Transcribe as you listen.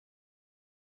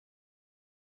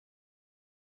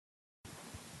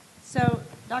So,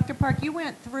 Dr. Park, you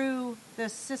went through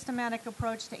this systematic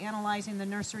approach to analyzing the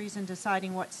nurseries and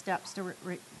deciding what steps to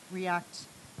react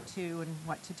to and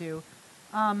what to do.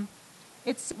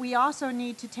 We also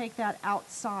need to take that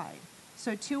outside.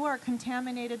 So to our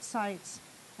contaminated sites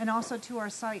and also to our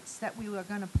sites that we are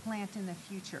going to plant in the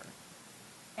future.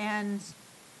 And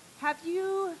have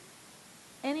you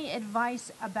any advice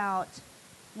about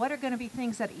what are going to be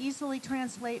things that easily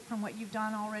translate from what you've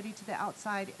done already to the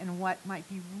outside and what might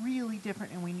be really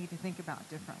different and we need to think about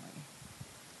differently?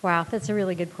 Wow, that's a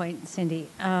really good point, Cindy.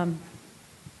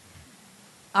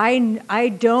 I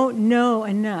don't know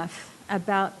enough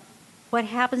about what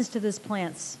happens to those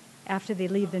plants after they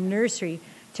leave the nursery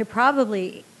to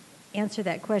probably answer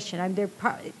that question. There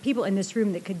are people in this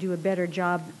room that could do a better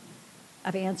job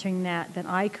of answering that than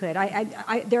I could.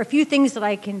 There are a few things that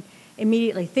I can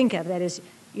immediately think of. That is,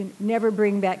 you never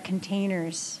bring back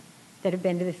containers that have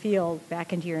been to the field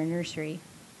back into your nursery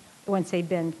once they've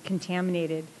been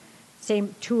contaminated.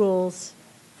 Same tools,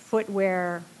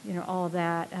 footwear, all of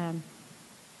that. And,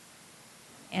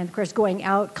 of course, going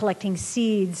out, collecting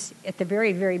seeds at the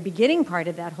very, very beginning part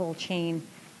of that whole chain,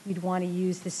 you'd want to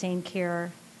use the same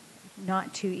care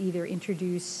not to either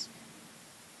introduce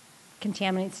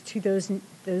contaminants to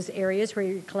those areas where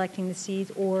you're collecting the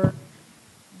seeds or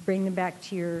bring them back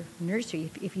to your nursery.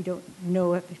 If you don't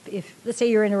know, if let's say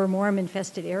you're in a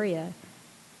remorham-infested area,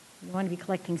 you want to be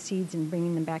collecting seeds and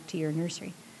bringing them back to your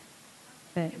nursery.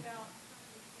 But,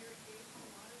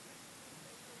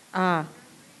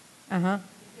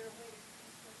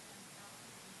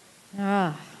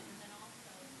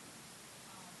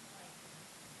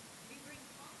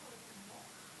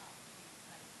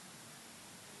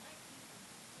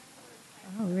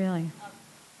 Oh, really?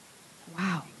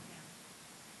 Wow.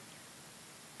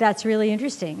 That's really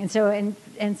interesting. And so,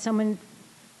 and someone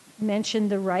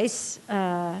mentioned the rice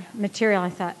material. I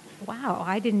thought, wow,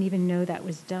 I didn't even know that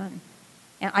was done.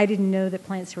 And I didn't know that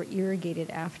plants were irrigated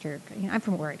after. I'm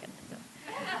from Oregon. So.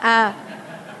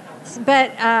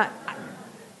 But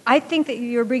I think that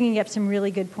you're bringing up some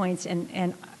really good points,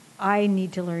 and I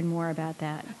need to learn more about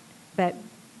that. But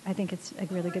I think it's a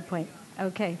really good point.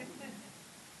 Okay.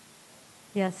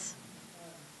 Yes.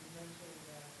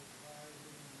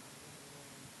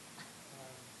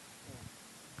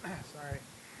 Sorry.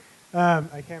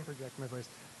 I can't project my voice.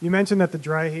 You mentioned that the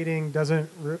dry heating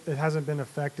it hasn't been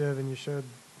effective, and you showed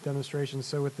demonstrations.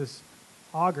 So with this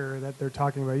auger that they're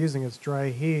talking about using, it's dry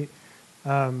heat.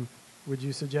 Would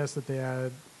you suggest that they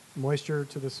add moisture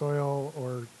to the soil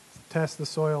or test the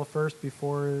soil first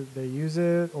before they use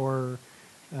it, or?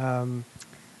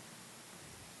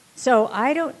 So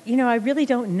I really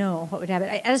don't know what would happen.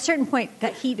 At a certain point,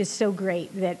 that heat is so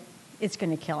great that it's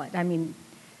going to kill it. I mean,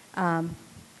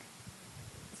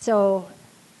 so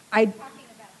I. Talking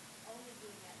about only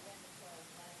doing that when the soil is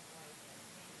less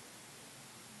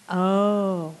moist.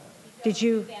 Oh, did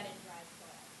you?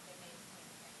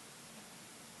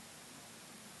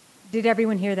 Did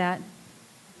everyone hear that?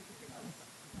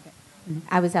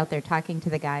 I was out there talking to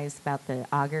the guys about the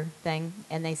auger thing,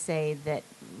 and they say that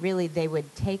really they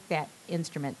would take that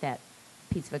instrument, that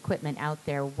piece of equipment out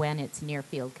there when it's near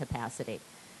field capacity,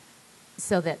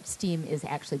 so that steam is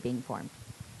actually being formed.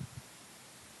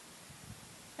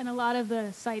 And a lot of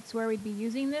the sites where we'd be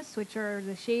using this, which are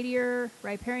the shadier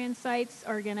riparian sites,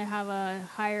 are going to have a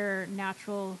higher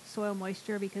natural soil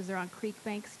moisture because they're on creek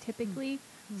banks typically.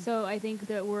 So I think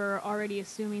that we're already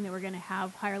assuming that we're going to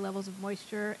have higher levels of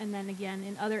moisture. And then again,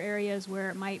 in other areas where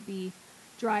it might be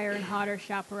drier and hotter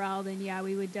chaparral, then yeah,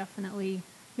 we would definitely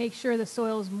make sure the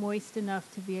soil is moist enough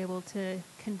to be able to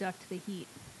conduct the heat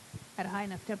at a high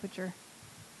enough temperature.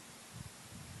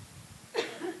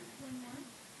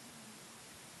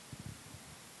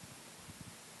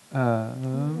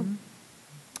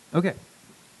 Okay.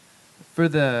 For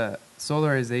the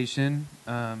solarization,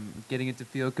 getting it to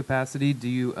field capacity, do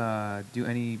you do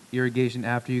any irrigation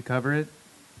after you cover it?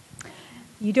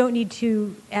 You don't need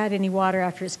to add any water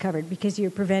after it's covered because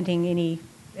you're preventing any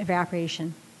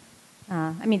evaporation.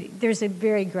 I mean, there's a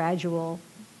very gradual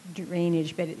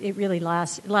drainage, but it really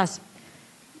lasts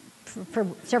for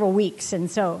several weeks, and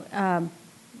so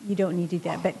you don't need to do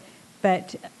that.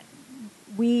 But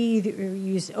we either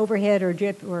use overhead or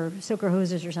drip or soaker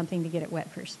hoses or something to get it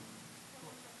wet first.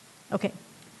 Okay.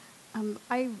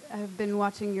 I have been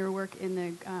watching your work in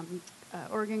the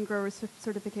Oregon Grower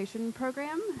Certification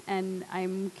Program, and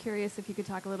I'm curious if you could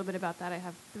talk a little bit about that. I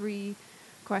have 3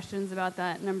 questions about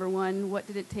that. Number 1, what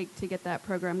did it take to get that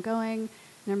program going?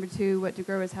 Number 2, what do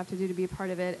growers have to do to be a part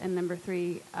of it? And number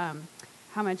 3,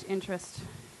 how much interest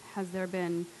has there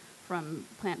been from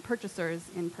plant purchasers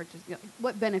in purchase?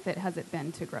 What benefit has it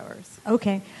been to growers?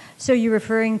 Okay, so you're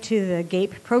referring to the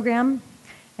GAPE program,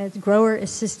 it's Grower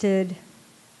Assisted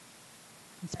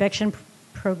Inspection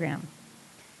Program.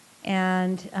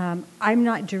 And I'm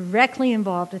not directly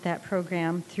involved with that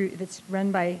program that's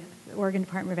run by the Oregon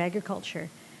Department of Agriculture,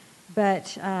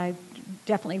 but I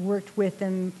definitely worked with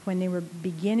them when they were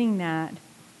beginning that.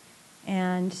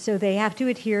 And so they have to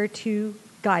adhere to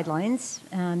guidelines,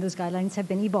 and those guidelines have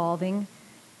been evolving.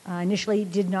 Initially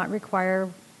did not require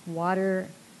water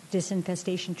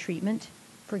disinfestation treatment,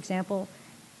 for example.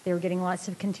 They were getting lots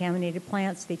of contaminated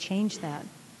plants. They changed that.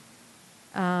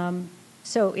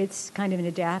 So it's kind of an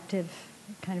adaptive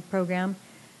kind of program.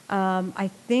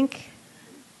 I think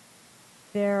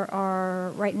there are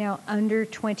right now under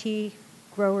 20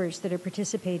 growers that are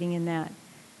participating in that.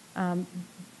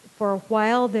 For a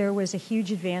while, there was a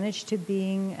huge advantage to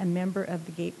being a member of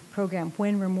the GAPE program.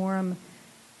 When remorum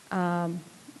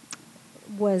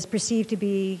was perceived to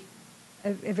be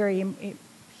a very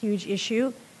huge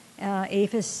issue,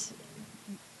 APHIS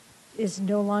is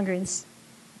no longer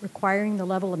requiring the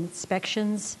level of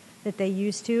inspections that they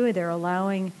used to. They're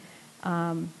allowing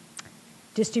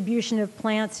distribution of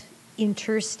plants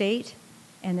interstate,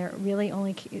 and they're really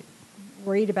only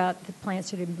worried about the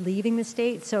plants that are leaving the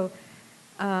state. So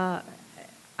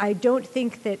I don't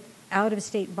think that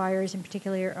out-of-state buyers in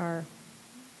particular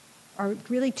are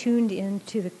really tuned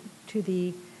into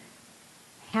the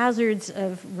hazards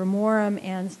of remorum,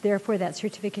 and therefore that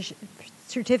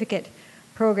certificate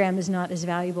program is not as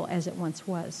valuable as it once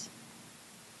was.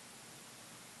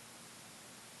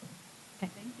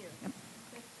 Okay. Thank you. Yep.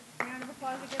 Round of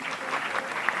applause again.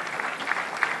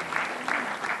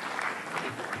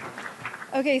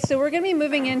 Okay, so we're going to be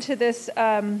moving into this.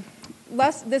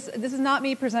 This is not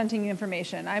me presenting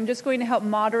information. I'm just going to help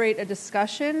moderate a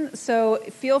discussion. So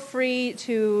feel free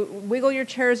to wiggle your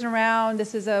chairs around.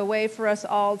 This is a way for us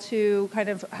all to kind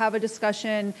of have a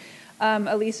discussion.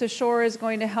 Elisa Shore is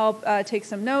going to help take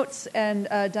some notes, and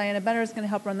Diana Benner is going to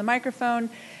help run the microphone.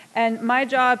 And my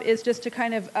job is just to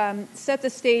kind of set the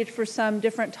stage for some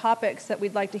different topics that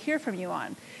we'd like to hear from you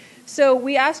on. So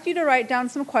we asked you to write down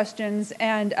some questions,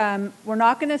 and we're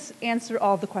not going to answer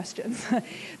all the questions.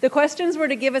 The questions were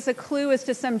to give us a clue as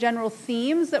to some general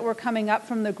themes that were coming up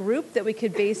from the group that we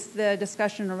could base the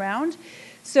discussion around.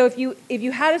 So if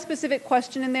you had a specific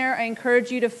question in there, I encourage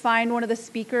you to find one of the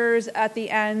speakers at the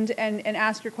end and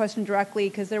ask your question directly,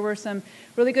 because there were some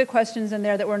really good questions in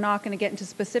there that we're not going to get into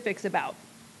specifics about.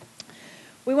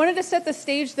 We wanted to set the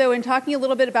stage, though, in talking a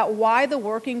little bit about why the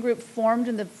working group formed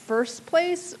in the first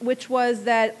place, which was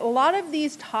that a lot of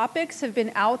these topics have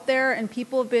been out there and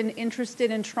people have been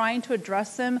interested in trying to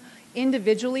address them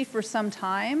individually for some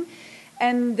time.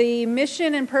 And the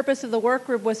mission and purpose of the work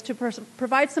group was to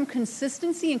provide some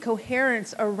consistency and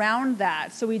coherence around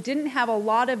that. So we didn't have a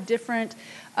lot of different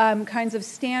kinds of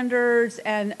standards,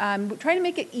 and trying to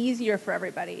make it easier for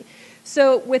everybody.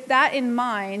 So with that in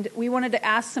mind, we wanted to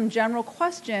ask some general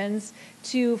questions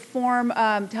to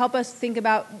help us think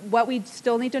about what we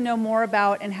still need to know more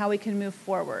about and how we can move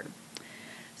forward.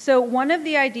 So one of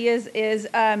the ideas is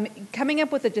coming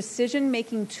up with a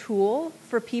decision-making tool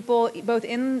for people both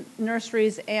in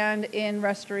nurseries and in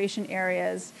restoration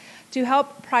areas to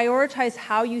help prioritize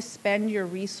how you spend your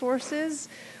resources.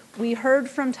 We heard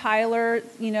from Tyler,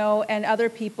 and other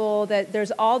people that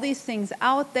there's all these things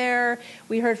out there.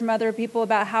 We heard from other people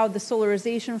about how the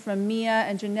solarization from Mia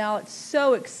and Janelle, it's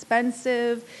so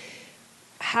expensive.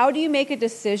 How do you make a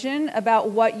decision about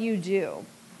what you do?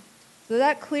 So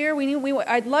that clear?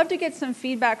 I'd love to get some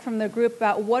feedback from the group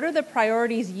about what are the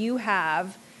priorities you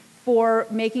have for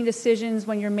making decisions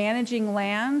when you're managing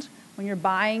land, when you're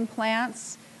buying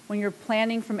plants, when you're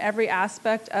planning from every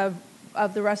aspect of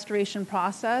the restoration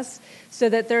process, so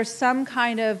that there's some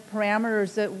kind of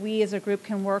parameters that we as a group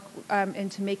can work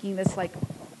into making this like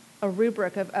a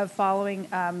rubric of following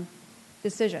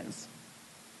decisions.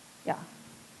 Yeah.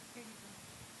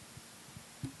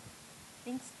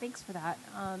 Thanks for that.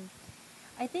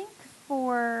 I think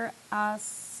for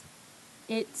us,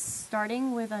 it's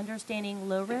starting with understanding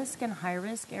low risk and high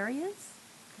risk areas.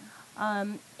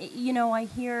 I've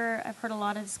heard a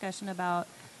lot of discussion about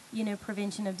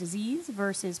prevention of disease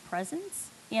versus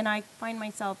presence. And I find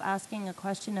myself asking a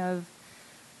question of,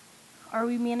 are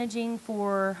we managing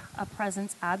for a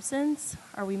presence absence?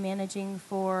 Are we managing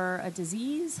for a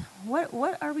disease?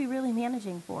 What are we really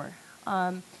managing for?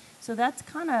 So that's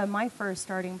kind of my first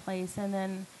starting place. And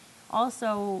then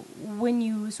also when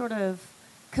you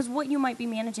because what you might be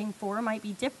managing for might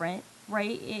be different,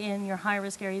 right, in your high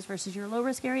risk areas versus your low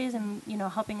risk areas, and,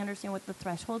 helping understand what the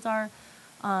thresholds are.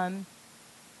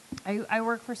 I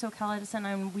work for SoCal Edison,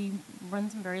 and we run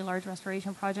some very large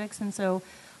restoration projects, and so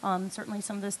certainly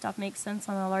some of this stuff makes sense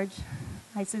on a large,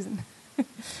 hi Susan,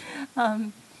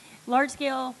 large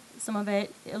scale, some of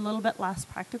it a little bit less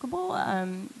practicable.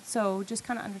 So just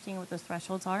kind of understanding what those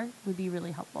thresholds are would be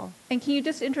really helpful. And can you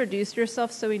just introduce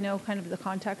yourself so we know kind of the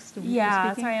context of what you're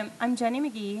Yeah, speaking? sorry, I'm Jenny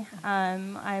McGee.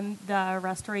 I'm the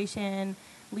restoration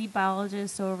lead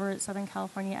biologist over at Southern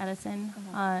California Edison.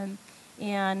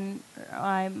 And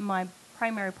my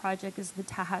primary project is the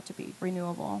Tehachapi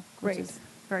Renewable, which Great. is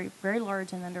very, very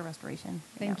large and under restoration.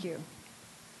 Thank you.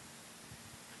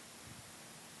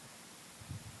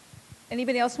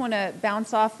 Anybody else want to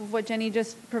bounce off of what Jenny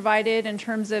just provided in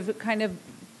terms of kind of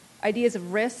ideas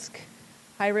of risk,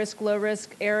 high risk, low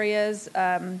risk areas,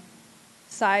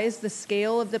 size, the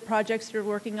scale of the projects you're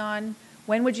working on?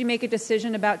 When would you make a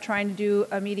decision about trying to do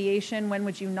a mediation? When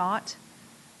would you not?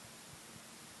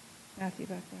 Matthew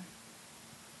back there.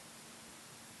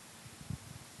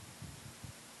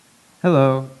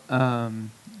 Hello,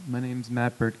 my name's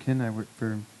Matt Burtkin. I work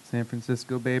for San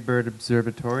Francisco Bay Bird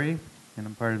Observatory, and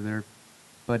I'm part of their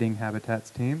budding habitats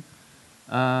team.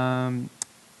 And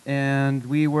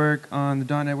we work on the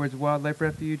Don Edwards Wildlife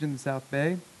Refuge in the South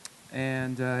Bay.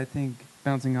 And I think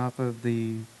bouncing off of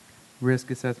the risk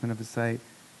assessment of the site,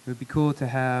 it would be cool to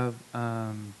have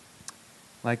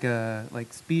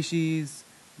like species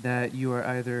that you are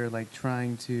either like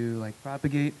trying to like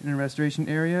propagate in a restoration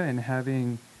area and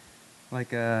having like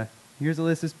here's a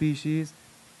list of species,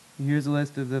 here's a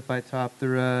list of the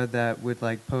Phytophthora that would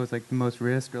like pose like the most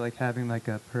risk, or like having like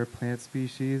a per plant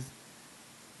species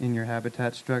in your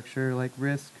habitat structure like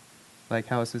risk, like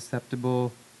how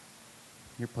susceptible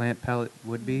your plant palette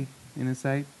would be in a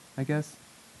site, I guess.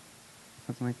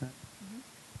 Something like that.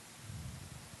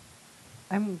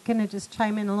 I'm going to just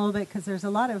chime in a little bit because there's a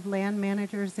lot of land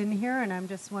managers in here, and I'm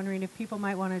just wondering if people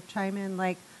might want to chime in,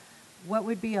 like, what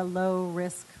would be a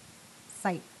low-risk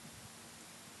site,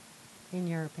 in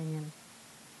your opinion?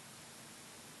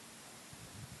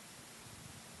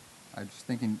 I'm just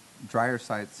thinking drier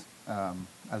sites,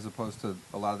 as opposed to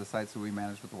a lot of the sites that we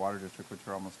manage with the Water District, which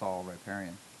are almost all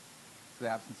riparian. So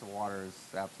the absence of water is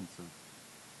the absence of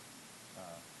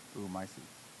oomycete.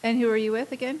 And who are you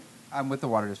with again? I'm with the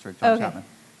Water District, John Okay. Chapman.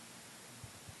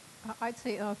 I'd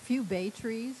say a few bay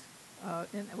trees.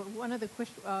 And one of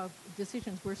the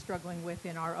decisions we're struggling with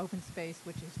in our open space,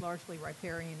 which is largely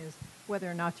riparian, is whether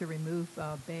or not to remove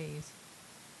bays.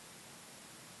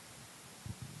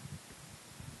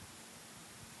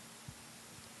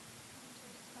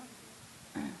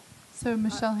 So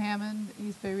Michelle Hammond,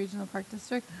 East Bay Regional Park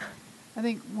District. I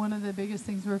think one of the biggest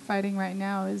things we're fighting right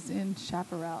now is in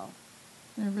Chaparral,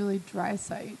 in a really dry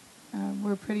site.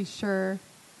 We're pretty sure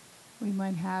we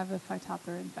might have a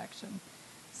Phytophthora infection.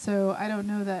 So I don't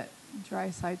know that dry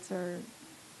sites are,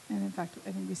 and in fact,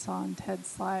 I think we saw on Ted's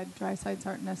slide, dry sites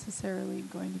aren't necessarily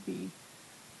going to be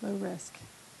low risk.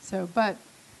 So, but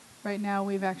right now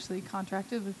we've actually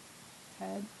contracted with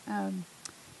Ted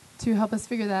to help us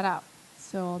figure that out.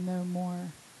 So I'll know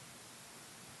more,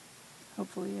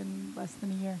 hopefully in less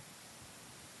than a year.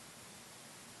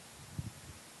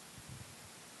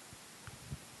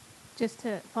 Just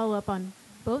to follow up on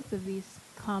both of these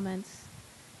comments,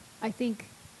 I think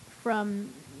from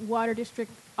Water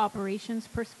District operations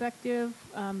perspective,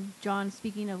 John,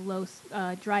 speaking of low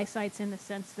dry sites in the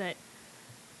sense that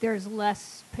there's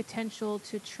less potential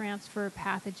to transfer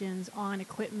pathogens on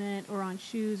equipment or on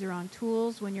shoes or on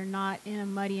tools. When you're not in a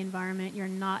muddy environment, you're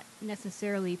not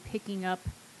necessarily picking up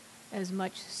as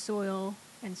much soil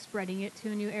and spreading it to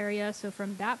a new area. So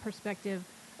from that perspective,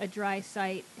 a dry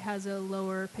site has a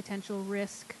lower potential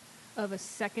risk of a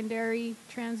secondary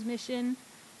transmission.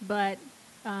 But,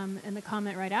 and the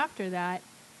comment right after that,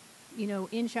 you know,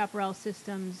 in chaparral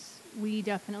systems, we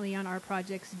definitely on our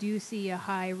projects do see a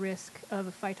high risk of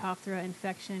a Phytophthora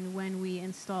infection when we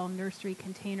install nursery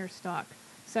container stock.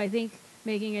 So I think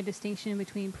making a distinction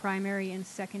between primary and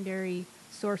secondary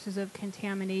sources of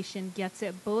contamination gets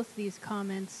at both these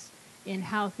comments in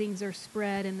how things are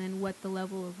spread and then what the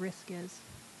level of risk is.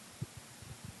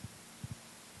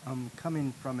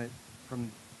 Coming from it,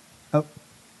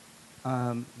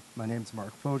 my name's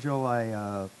Mark Fogel.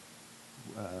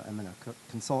 I'm a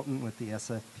consultant with the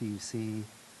SFPUC,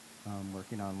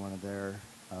 working on one of their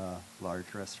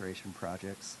large restoration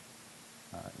projects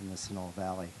in the Sonoma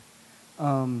Valley.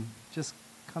 Just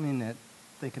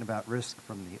thinking about risk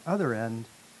from the other end,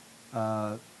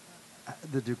 the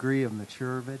degree of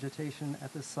mature vegetation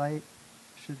at the site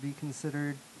should be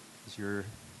considered, because you're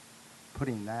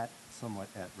putting that somewhat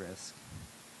at risk.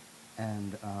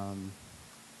 And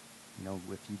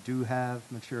If you do have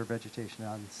mature vegetation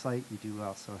on site, you do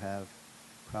also have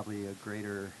probably a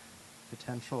greater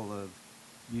potential of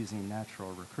using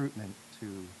natural recruitment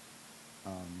to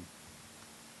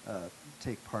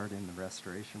take part in the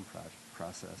restoration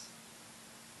process.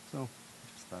 So I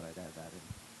just thought I'd add that in.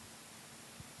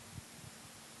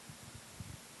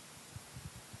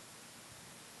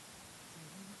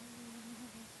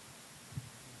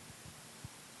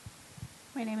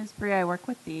 My name is Bria. I work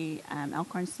with the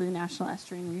Elkhorn Slough National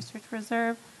Estuarine Research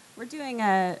Reserve. We're doing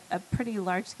a pretty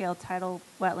large-scale tidal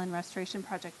wetland restoration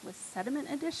project with sediment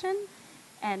addition,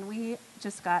 and we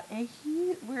just got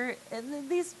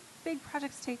these big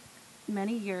projects take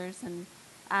many years, and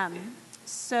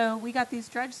so we got these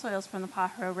dredge soils from the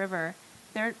Pajaro River.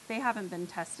 They haven't been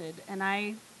tested, and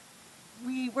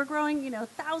we're growing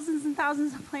thousands and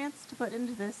thousands of plants to put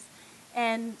into this,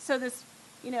 and so this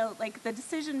like the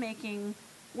decision making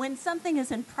when something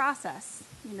is in process,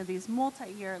 these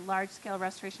multi-year large-scale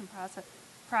restoration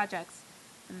projects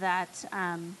that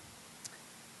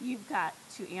you've got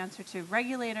to answer to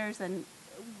regulators, and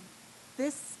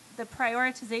the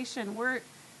prioritization.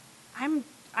 I'm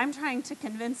trying to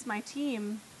convince my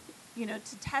team,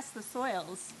 to test the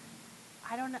soils.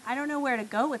 I don't know where to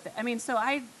go with it. I mean, so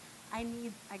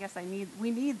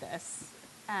we need this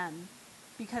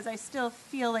because I still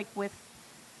feel like with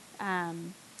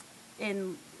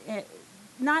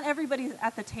not everybody's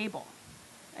at the table,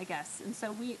 I guess. And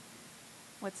so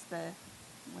what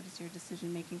is your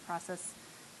decision-making process?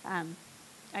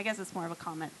 I guess it's more of a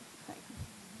comment thing.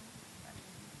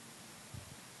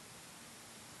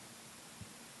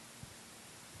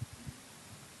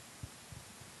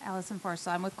 Allison Forst,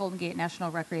 I'm with Golden Gate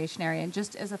National Recreation Area. And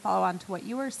just as a follow-on to what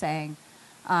you were saying,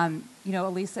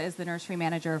 Elisa is the nursery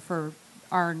manager for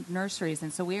our nurseries,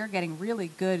 and so we are getting really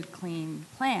good, clean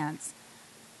plants.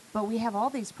 But we have all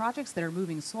these projects that are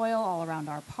moving soil all around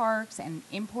our parks and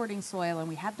importing soil, and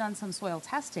we have done some soil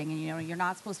testing. And you're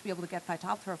not supposed to be able to get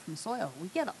Phytophthora from soil. We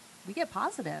get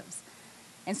positives,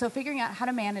 and so figuring out how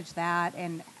to manage that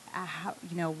and how,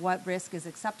 what risk is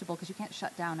acceptable, because you can't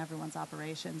shut down everyone's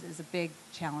operations, is a big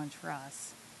challenge for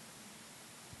us.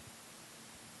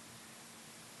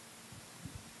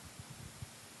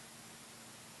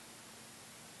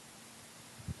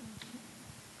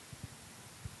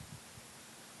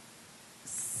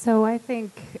 So I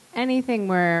think anything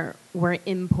where we're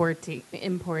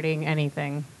importing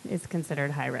anything is considered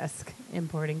high risk.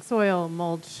 Importing soil,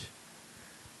 mulch,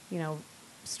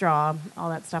 straw, all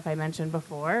that stuff I mentioned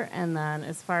before. And then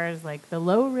as far as like the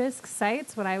low risk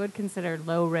sites, what I would consider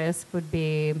low risk would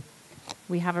be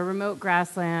we have a remote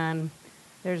grassland,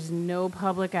 there's no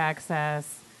public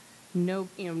access,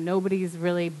 nobody's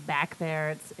really back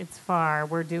there, it's far.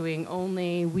 We're doing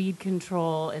only weed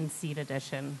control and seed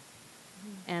addition.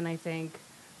 And I think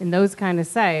in those kind of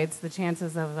sites, the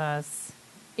chances of us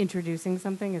introducing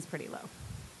something is pretty low.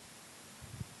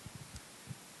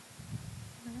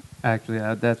 Actually,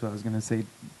 that's what I was going to say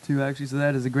too, actually. So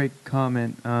that is a great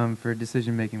comment for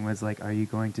decision-making was like, are you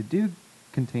going to do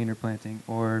container planting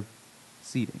or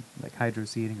seeding, like hydro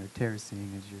seeding or terrace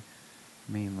seeding as your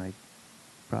main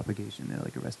propagation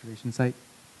at a restoration site?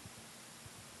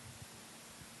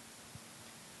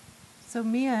 So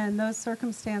Mia, in those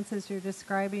circumstances you're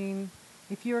describing,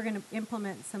 if you were going to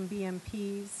implement some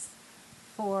BMPs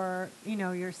for,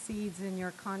 your seeds and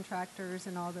your contractors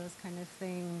and all those kind of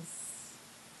things,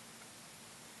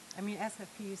 I mean,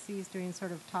 SFPUC is doing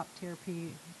sort of top-tier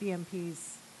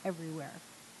BMPs everywhere,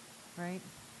 right?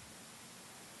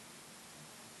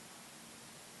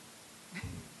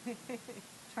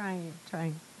 Trying.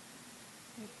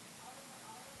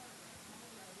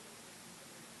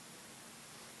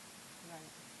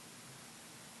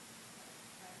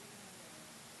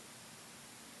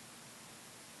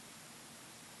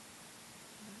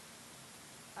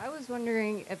 I was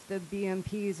wondering if the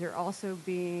BMPs are also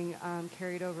being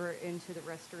carried over into the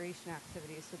restoration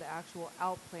activities, so the actual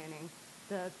outplanting,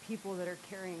 the people that are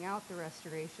carrying out the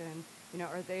restoration,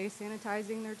 are they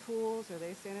sanitizing their tools? Are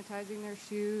they sanitizing their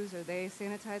shoes? Are they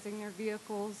sanitizing their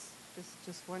vehicles?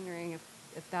 Just wondering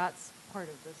if that's part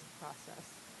of this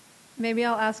process. Maybe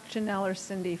I'll ask Janelle or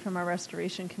Cindy from our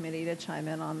restoration committee to chime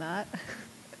in on that.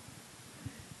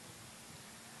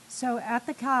 So at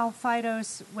the Cal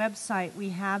Phytos website, we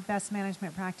have best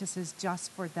management practices just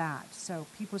for that. So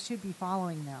people should be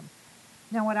following them.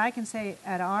 Now, what I can say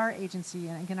at our agency,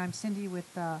 and again, I'm Cindy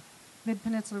with the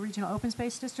Mid-Peninsula Regional Open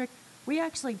Space District, we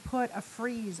actually put a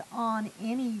freeze on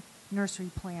any nursery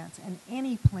plants and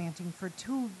any planting for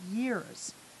 2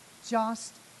 years,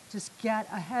 just to get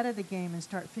ahead of the game and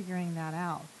start figuring that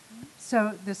out.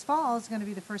 So this fall is going to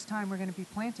be the first time we're going to be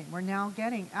planting. We're now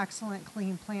getting excellent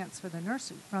clean plants for the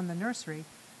nursery, from the nursery.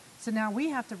 So now we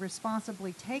have to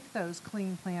responsibly take those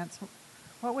clean plants.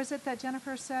 What was it that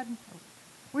Jennifer said?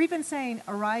 We've been saying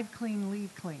arrive clean,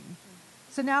 leave clean.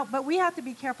 So now, but we have to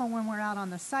be careful when we're out on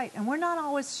the site, and we're not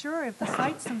always sure if the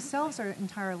sites themselves are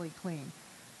entirely clean.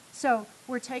 So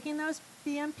we're taking those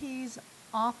BMPs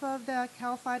off of the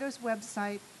Cal Phyto's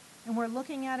website, and we're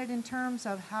looking at it in terms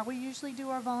of how we usually do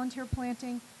our volunteer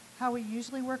planting, how we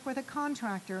usually work with a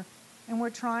contractor, and we're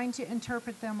trying to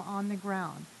interpret them on the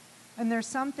ground. And there's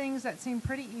some things that seem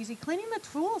pretty easy. Cleaning the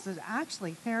tools is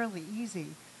actually fairly easy.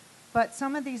 But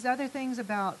some of these other things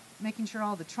about making sure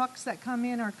all the trucks that come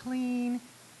in are clean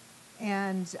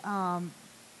and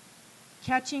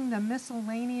catching the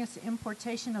miscellaneous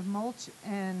importation of mulch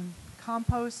and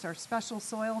compost or special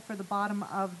soil for the bottom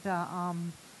of the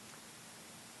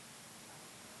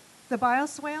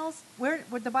bioswales, where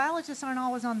the biologists aren't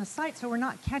always on the site, so we're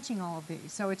not catching all of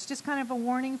these. So it's just kind of a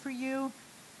warning for you.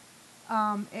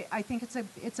 I think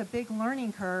it's a big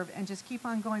learning curve, and just keep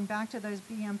on going back to those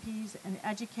BMPs and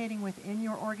educating within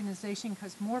your organization,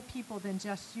 because more people than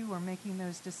just you are making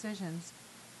those decisions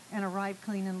and arrive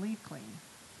clean and leave clean.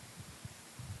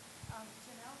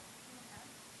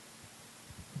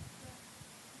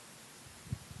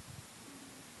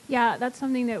 Yeah, that's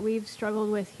something that we've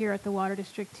struggled with here at the Water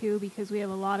District too, because we have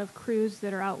a lot of crews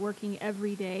that are out working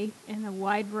every day in a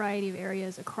wide variety of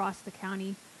areas across the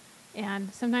county.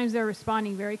 And sometimes they're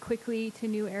responding very quickly to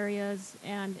new areas,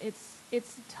 and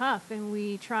it's tough. And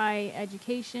we try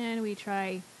education, we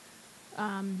try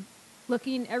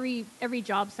looking. Every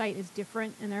job site is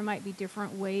different, and there might be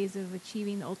different ways of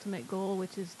achieving the ultimate goal,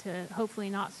 which is to hopefully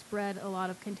not spread a lot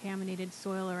of contaminated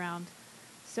soil around.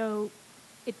 So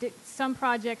some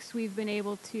projects we've been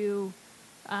able to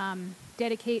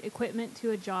dedicate equipment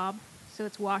to a job, so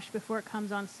it's washed before it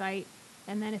comes on site.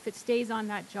 And then if it stays on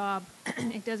that job,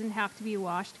 it doesn't have to be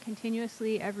washed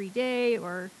continuously every day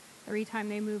or every time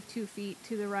they move 2 feet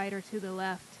to the right or to the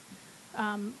left.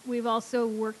 We've also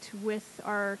worked with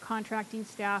our contracting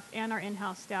staff and our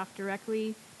in-house staff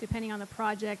directly, depending on the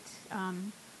project.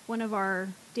 One of our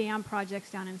dam projects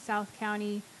down in South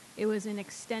County, it was an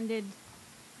extended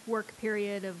work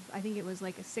period of, I think it was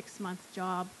like a 6-month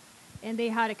job. And they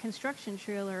had a construction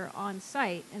trailer on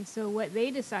site. And so what they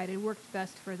decided worked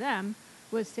best for them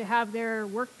was to have their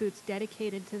work boots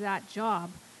dedicated to that job.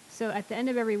 So at the end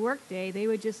of every work day, they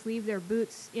would just leave their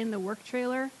boots in the work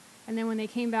trailer. And then when they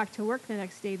came back to work the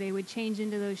next day, they would change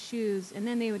into those shoes, and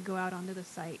then they would go out onto the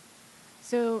site.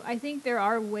 So I think there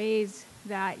are ways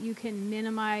that you can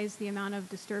minimize the amount of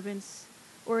disturbance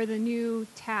or the new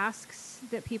tasks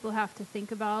that people have to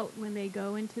think about when they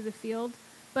go into the field.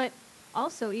 But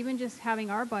also, even just having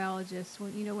our biologists,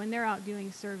 when they're out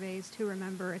doing surveys, to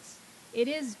remember it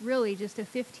is really just a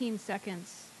 15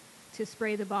 seconds to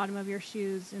spray the bottom of your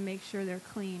shoes and make sure they're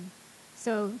clean.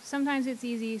 So sometimes it's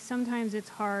easy, sometimes it's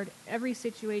hard. Every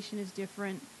situation is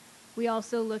different. We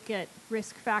also look at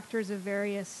risk factors of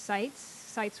various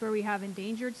sites where we have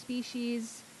endangered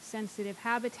species, sensitive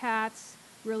habitats,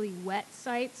 really wet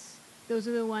sites. Those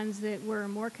are the ones that we're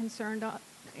more concerned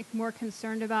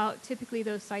about. Typically,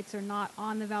 those sites are not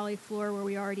on the valley floor where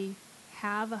we already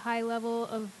have a high level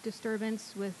of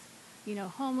disturbance with,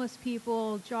 homeless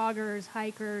people, joggers,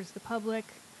 hikers, the public.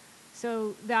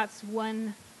 So that's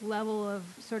one level of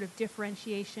sort of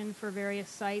differentiation for various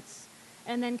sites.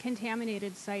 And then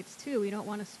contaminated sites too. We don't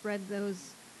want to spread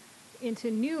those into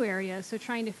new areas. So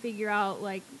trying to figure out,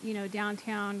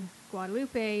 downtown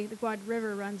Guadalupe, the Guad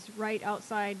River runs right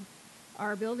outside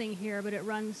our building here, but it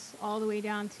runs all the way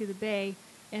down to the bay.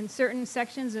 And certain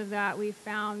sections of that we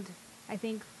found, I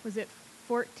think, was it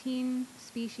 14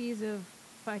 species of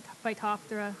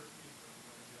Phytophthora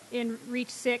in Reach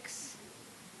 6.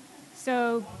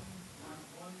 So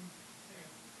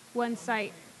one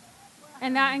site.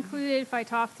 And that included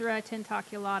Phytophthora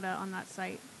tentaculata on that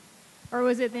site. Or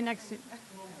was it the next?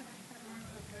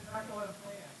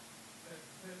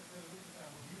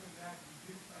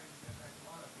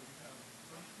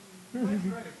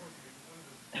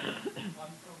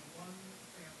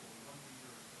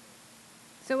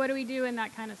 So what do we do in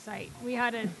that kind of site? We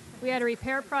had a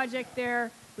repair project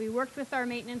there. We worked with our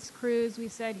maintenance crews. We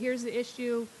said, here's the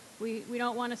issue. We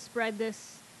don't want to spread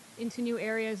this into new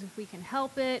areas if we can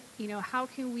help it. How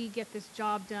can we get this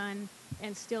job done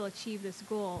and still achieve this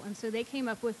goal? And so they came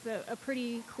up with a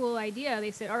pretty cool idea.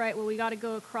 They said, all right, well, we got to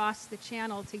go across the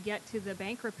channel to get to the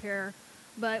bank repair,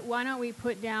 but why don't we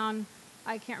put down,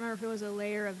 I can't remember if it was a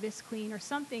layer of Visclean or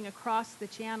something across the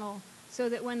channel so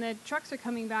that when the trucks are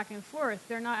coming back and forth,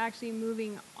 they're not actually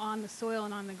moving on the soil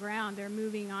and on the ground. They're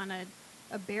moving on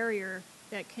a barrier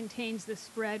that contains the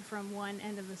spread from one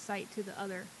end of the site to the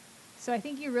other. So I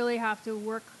think you really have to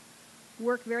work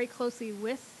very closely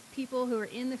with people who are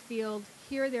in the field,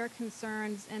 hear their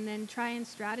concerns, and then try and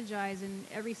strategize, and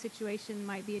every situation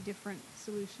might be a different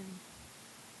solution.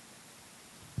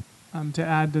 To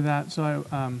add to that, so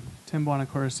Tim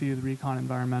Buonacorsi with Recon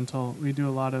Environmental, we do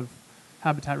a lot of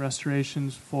habitat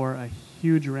restorations for a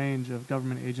huge range of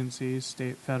government agencies,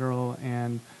 state, federal,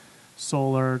 and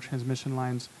solar transmission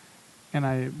lines. And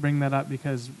I bring that up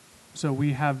because, so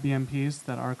we have BMPs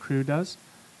that our crew does,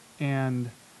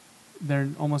 and they're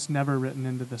almost never written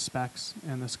into the specs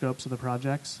and the scopes of the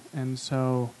projects. And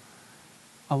so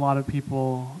a lot of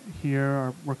people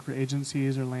here work for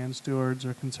agencies or land stewards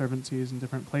or conservancies in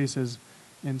different places.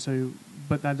 And so,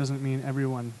 but that doesn't mean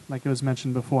everyone, like it was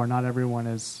mentioned before, not everyone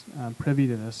is privy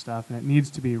to this stuff, and it needs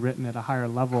to be written at a higher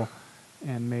level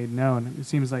and made known. It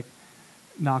seems like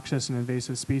noxious and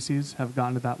invasive species have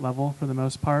gotten to that level for the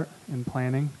most part in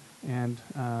planning. And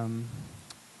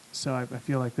so I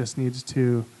feel like this needs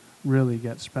to really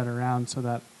get spread around so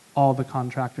that all the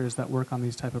contractors that work on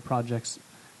these type of projects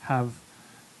have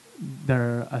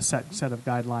a set of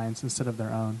guidelines instead of their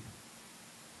own.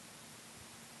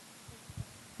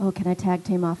 Oh, can I tag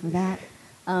team off of that?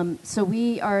 So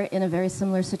we are in a very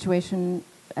similar situation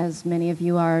as many of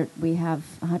you are. We have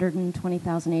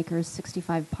 120,000 acres,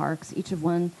 65 parks. Each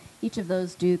of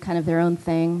those do kind of their own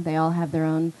thing. They all have their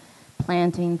own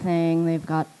planting thing. They've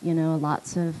got,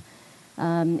 lots of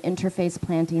interface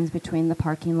plantings between the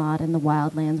parking lot and the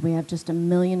wildlands. We have just a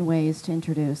million ways to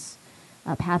introduce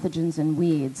pathogens and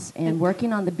weeds. And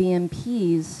working on the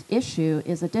BMP's issue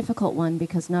is a difficult one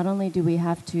because not only do we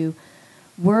have to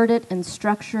word it and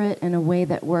structure it in a way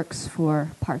that works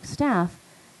for park staff,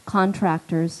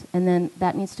 contractors, and then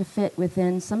that needs to fit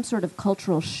within some sort of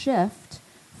cultural shift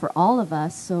for all of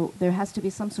us, so there has to be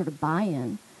some sort of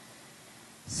buy-in.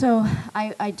 So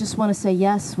I just want to say,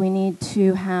 yes, we need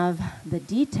to have the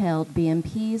detailed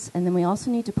BMPs, and then we also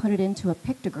need to put it into a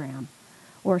pictogram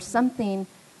or something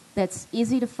that's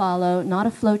easy to follow, not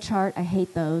a flow chart. I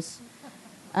hate those.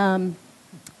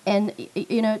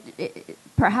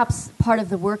 Perhaps part of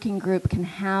the working group can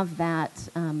have that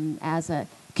as a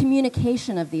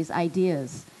communication of these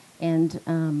ideas.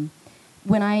 And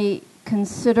when I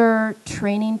consider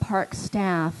training park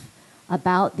staff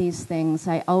about these things,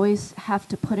 I always have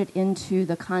to put it into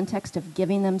the context of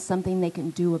giving them something they can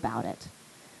do about it,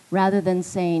 rather than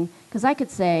saying, because I could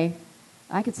say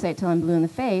it till I'm blue in the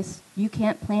face, you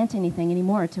can't plant anything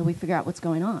anymore until we figure out what's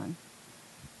going on.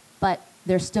 But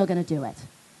they're still going to do it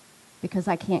because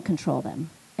I can't control them.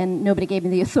 And nobody gave me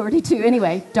the authority to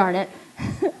anyway, darn it.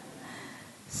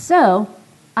 So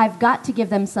I've got to give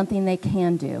them something they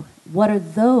can do. What are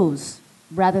those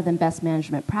rather than best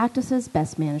management practices,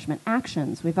 best management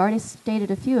actions? We've already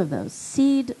stated a few of those.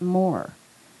 Seed more,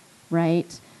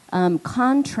 right?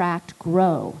 Contract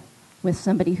grow with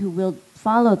somebody who will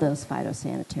follow those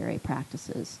phytosanitary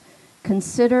practices.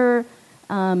 Consider,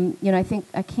 I think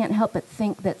I can't help but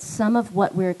think that some of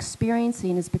what we're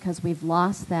experiencing is because we've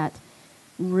lost that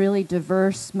really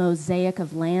diverse mosaic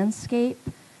of landscape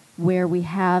where we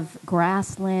have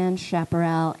grassland,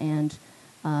 chaparral, and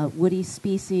woody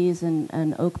species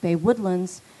and oak bay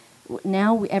woodlands.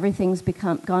 Now everything's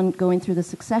going through the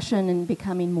succession and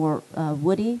becoming more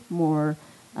woody, more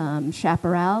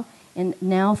chaparral, and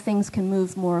now things can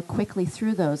move more quickly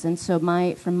through those. And so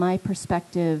from my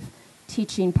perspective,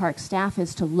 teaching park staff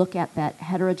is to look at that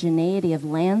heterogeneity of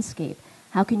landscape.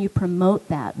 How can you promote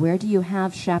that? Where do you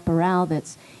have chaparral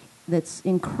that's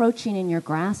encroaching in your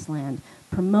grassland?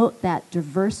 Promote that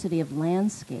diversity of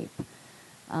landscape.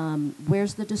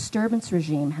 Where's the disturbance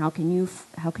regime? How can you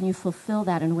fulfill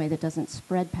that in a way that doesn't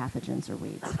spread pathogens or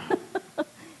weeds?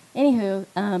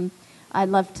 Anywho, I'd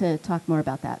love to talk more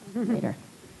about that later.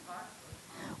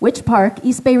 Which park?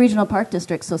 East Bay Regional Park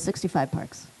District, so 65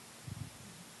 parks.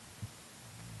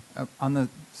 On the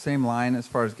same line, as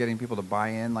far as getting people to buy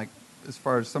in, like as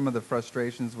far as some of the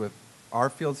frustrations with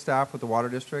our field staff with the water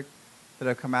district that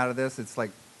have come out of this, it's like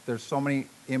there's so many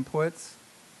inputs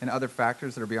and other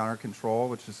factors that are beyond our control,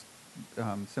 which is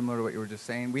similar to what you were just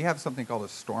saying. We have something called a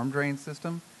storm drain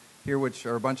system here, which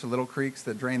are a bunch of little creeks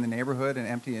that drain the neighborhood and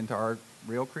empty into our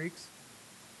real creeks.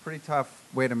 Pretty tough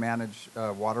way to manage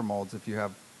water molds if you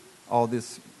have all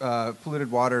this polluted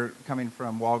water coming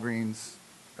from Walgreens,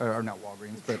 or not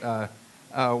Walgreens, but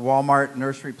Walmart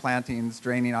nursery plantings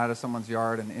draining out of someone's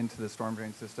yard and into the storm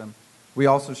drain system. We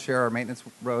also share our maintenance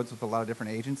roads with a lot of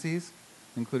different agencies,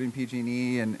 including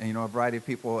PG&E and a variety of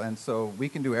people, and so we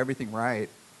can do everything right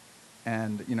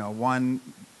and one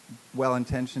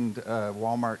well-intentioned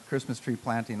Walmart Christmas tree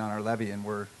planting on our levee, and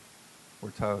we're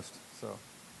toast. So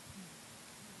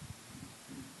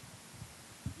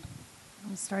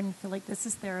I'm starting to feel like this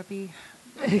is therapy.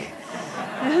 Not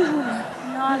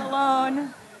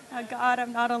alone. Oh God,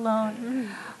 I'm not alone.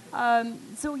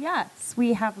 So yes,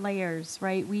 we have layers,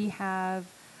 right? We have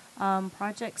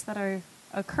projects that are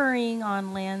occurring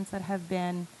on lands that have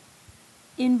been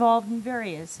involved in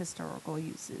various historical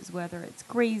uses, whether it's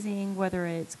grazing, whether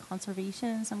it's conservation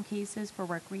in some cases for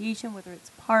recreation, whether it's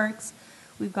parks.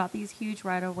 We've got these huge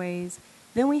right-of-ways.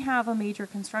 Then we have a major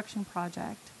construction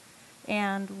project.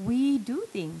 And we do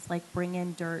things like bring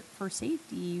in dirt for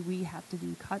safety. We have to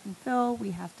do cut and fill.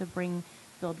 We have to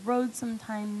build roads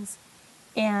sometimes.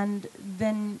 And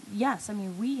then, yes, I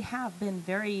mean, we have been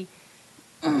very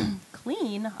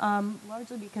clean,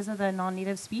 largely because of the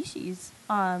non-native species,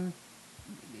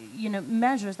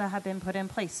 measures that have been put in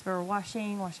place for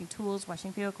washing tools,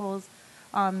 washing vehicles,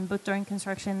 both during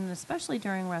construction and especially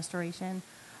during restoration.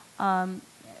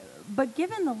 But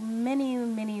given the many,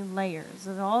 many layers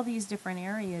of all these different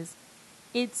areas,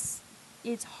 it's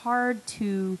hard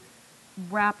to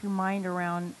wrap your mind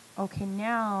around, okay,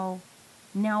 now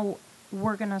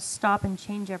we're going to stop and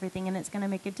change everything, and it's going to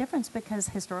make a difference because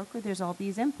historically there's all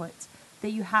these inputs that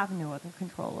you have no other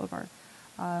control over.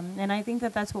 And I think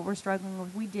that's what we're struggling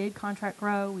with. We did contract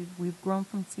grow. We've grown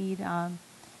from seed.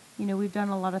 We've done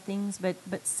a lot of things, but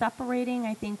separating,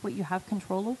 I think, what you have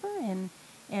control over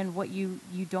and what you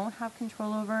don't have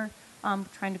control over,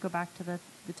 trying to go back to the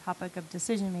topic of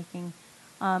decision making,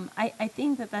 I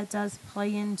think that does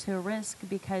play into risk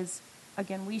because,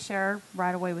 again, we share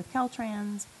right away with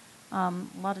Caltrans, a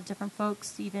lot of different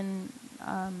folks, even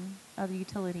other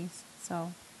utilities.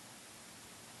 So.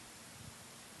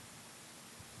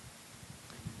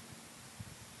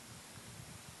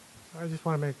 I just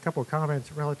want to make a couple of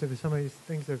comments relative to some of these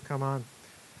things that have come on.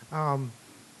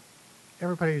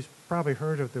 Everybody's probably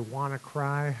heard of the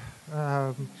WannaCry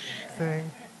thing.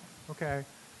 Okay,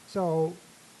 so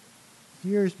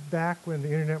years back when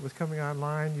the internet was coming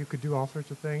online, you could do all sorts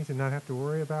of things and not have to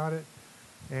worry about it.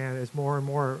 And as more and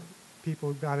more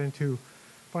people got into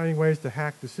finding ways to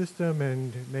hack the system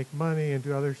and make money and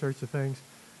do other sorts of things,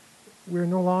 we're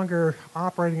no longer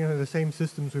operating under the same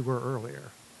systems we were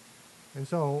earlier. And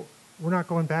so we're not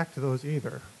going back to those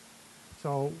either.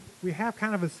 So we have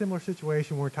kind of a similar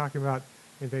situation when we're talking about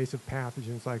invasive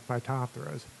pathogens like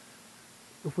Phytophthoras.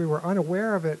 If we were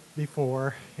unaware of it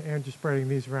before and just spreading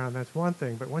these around, that's one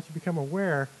thing. But once you become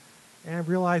aware and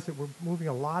realize that we're moving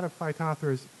a lot of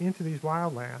Phytophthoras into these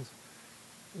wildlands,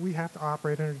 we have to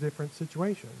operate under different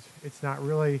situations. It's not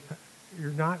really,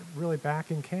 you're not really back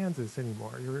in Kansas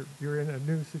anymore. You're in a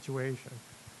new situation.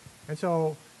 And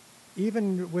so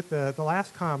even with the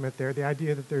last comment there, the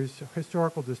idea that there's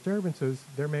historical disturbances,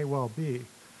 there may well be.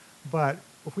 But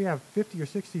if we have 50 or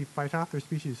 60 Phytophthora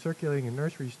species circulating in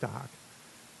nursery stock,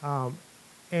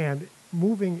 and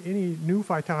moving any new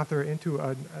Phytophthora into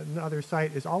another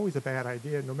site is always a bad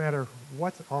idea, no matter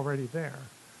what's already there.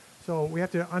 So we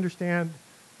have to understand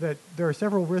that there are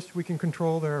several risks we can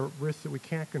control, there are risks that we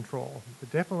can't control.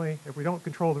 But definitely, if we don't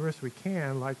control the risks we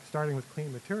can, like starting with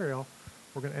clean material,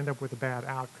 we're going to end up with a bad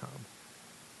outcome.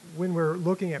 When we're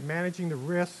looking at managing the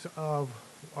risks of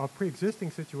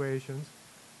pre-existing situations,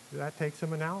 that takes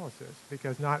some analysis,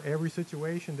 because not every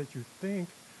situation that you think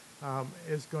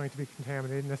is going to be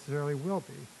contaminated necessarily will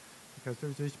be, because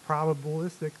there's these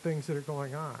probabilistic things that are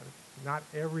going on. Not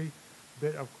every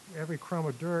crumb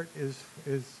of dirt is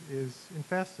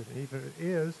infested, and even if it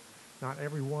is, not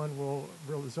every one will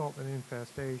result in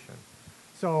infestation.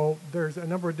 So there's a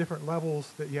number of different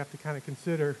levels that you have to kind of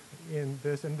consider in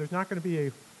this, and there's not going to be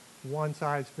a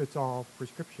one-size-fits-all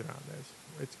prescription on this.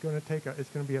 It's going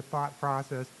to be a thought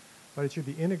process, but it should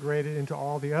be integrated into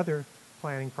all the other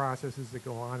planning processes that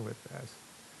go on with this.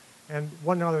 And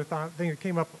one other thing that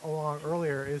came up along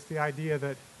earlier is the idea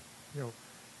that,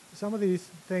 some of these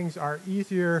things are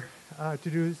easier to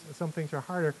do, some things are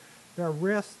harder. There are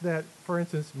risks that, for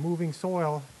instance, moving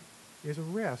soil is a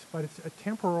risk, but it's a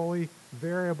temporally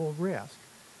variable risk.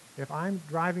 If I'm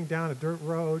driving down a dirt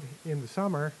road in the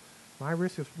summer, my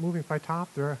risk of moving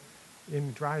Phytophthora in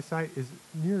a dry site is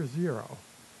near zero.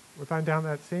 If I'm down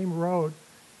that same road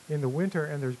in the winter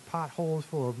and there's potholes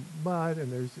full of mud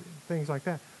and there's things like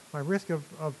that, my risk of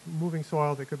moving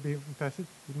soil that could be infested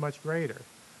is much greater.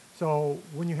 So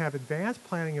when you have advanced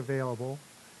planning available,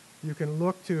 you can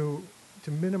look to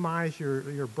minimize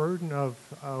your burden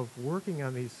of working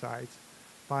on these sites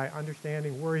by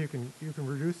understanding where you can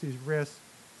reduce these risks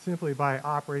simply by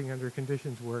operating under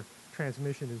conditions where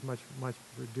transmission is much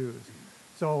reduced.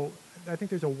 So I think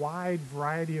there's a wide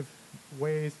variety of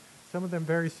ways, some of them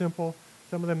very simple,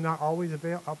 some of them not always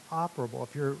operable.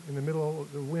 If you're in the middle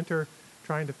of the winter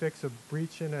trying to fix a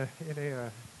breach in a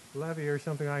levee or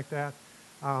something like that,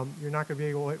 you're not going to be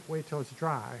able to wait till it's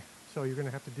dry. So you're going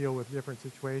to have to deal with different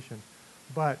situations.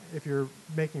 But if you're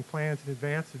making plans in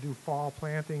advance to do fall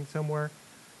planting somewhere,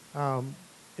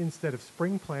 instead of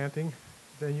spring planting,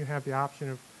 then you have the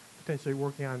option of potentially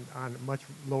working on a much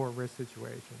lower risk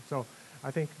situation. So I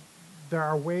think there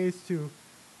are ways to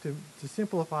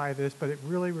simplify this, but it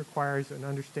really requires an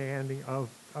understanding of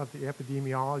the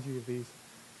epidemiology of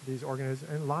these organisms.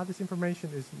 And a lot of this information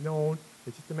is known.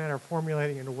 It's just a matter of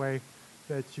formulating it in a way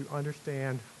that you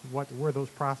understand where those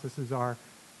processes are,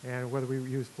 and whether we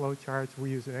use flow charts, we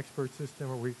use an expert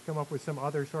system, or we come up with some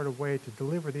other sort of way to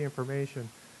deliver the information.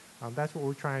 That's what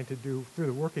we're trying to do through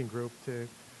the working group to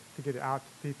get it out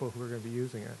to people who are going to be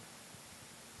using it.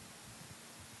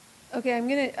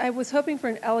 Okay, I was hoping for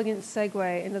an elegant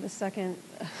segue into the second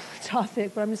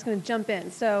topic, but I'm just going to jump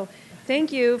in. So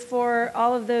thank you for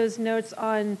all of those notes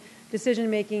on decision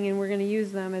making, and we're going to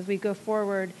use them as we go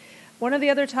forward. One of the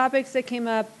other topics that came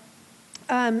up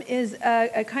is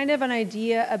a kind of an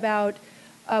idea about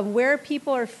where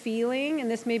people are feeling, and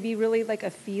this may be really like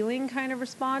a feeling kind of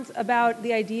response, about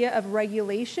the idea of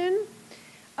regulation.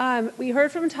 We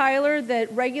heard from Tyler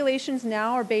that regulations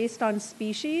now are based on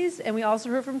species, and we also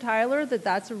heard from Tyler that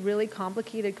that's a really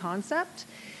complicated concept.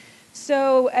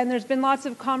 So, and there's been lots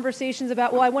of conversations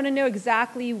about, well, I want to know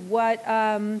exactly what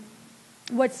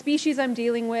species I'm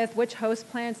dealing with, which host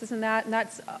plants, this and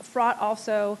that's fraught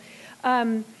also.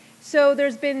 So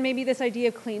there's been maybe this idea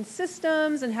of clean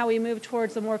systems and how we move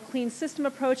towards a more clean system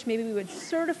approach. Maybe we would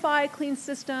certify a clean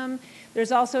system.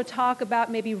 There's also talk about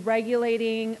maybe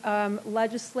regulating,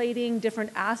 legislating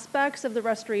different aspects of the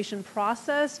restoration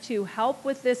process to help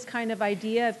with this kind of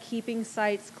idea of keeping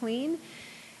sites clean.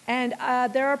 And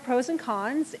there are pros and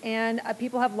cons, and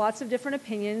people have lots of different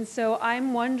opinions. So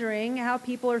I'm wondering how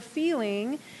people are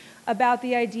feeling about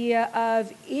the idea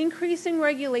of increasing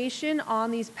regulation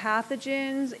on these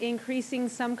pathogens, increasing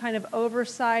some kind of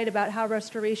oversight about how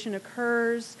restoration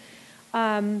occurs,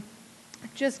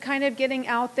 just kind of getting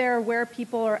out there where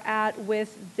people are at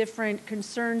with different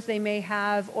concerns they may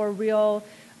have or real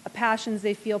passions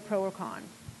they feel pro or con.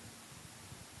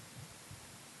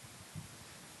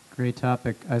 Great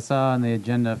topic. I saw on the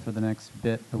agenda for the next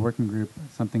bit, the working group,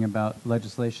 something about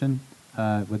legislation.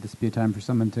 Would this be a time for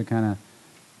someone to kind of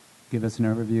give us an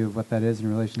overview of what that is in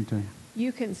relation to?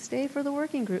 You can stay for the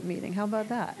working group meeting. How about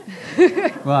that?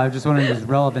 Well, I was just wondering if it's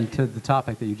relevant to the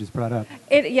topic that you just brought up.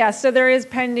 So there is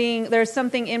there's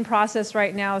something in process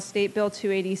right now, State Bill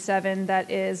 287, that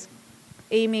is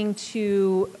aiming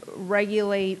to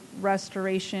regulate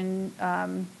restoration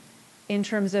in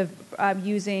terms of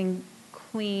using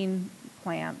clean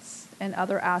plants and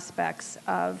other aspects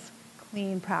of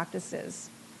clean practices.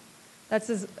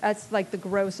 That's like the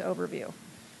gross overview.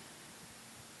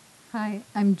 Hi,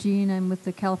 I'm Jean. I'm with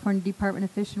the California Department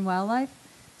of Fish and Wildlife.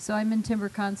 So I'm in timber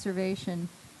conservation.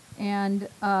 And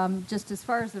just as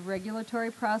far as the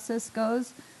regulatory process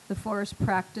goes, the forest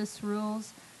practice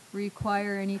rules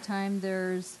require anytime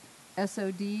there's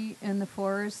SOD in the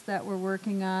forest that we're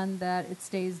working on that it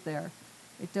stays there.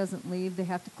 It doesn't leave. They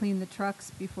have to clean the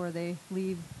trucks before they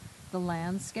leave the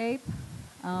landscape.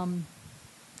 One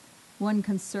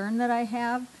concern that I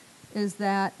have is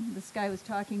that this guy was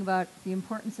talking about the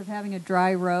importance of having a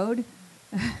dry road,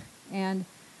 and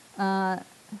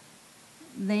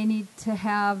they need to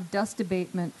have dust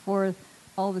abatement for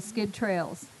all the skid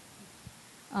trails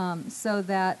so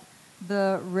that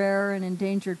the rare and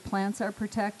endangered plants are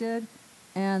protected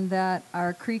and that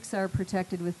our creeks are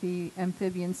protected with the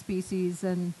amphibian species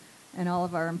and all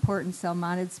of our important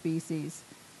salmonid species.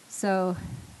 So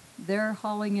they're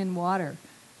hauling in water.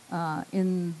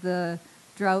 In the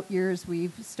drought years,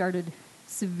 we've started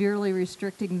severely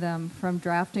restricting them from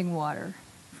drafting water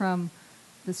from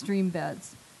the stream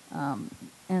beds.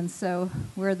 And so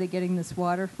where are they getting this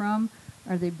water from?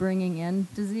 Are they bringing in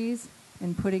disease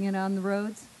and putting it on the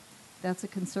roads? That's a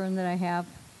concern that I have.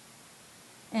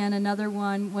 And another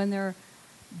one, when they're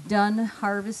done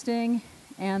harvesting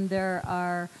and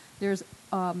there's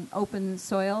open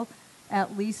soil,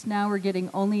 at least now we're getting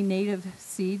only native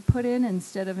seed put in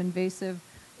instead of invasive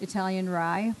Italian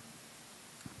rye.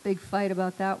 Big fight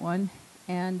about that one.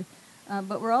 And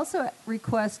but we're also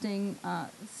requesting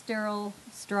sterile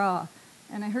straw.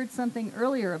 And I heard something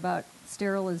earlier about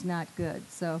sterile is not good.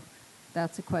 So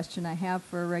that's a question I have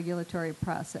for a regulatory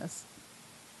process.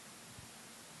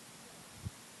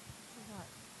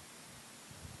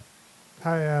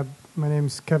 Hi, my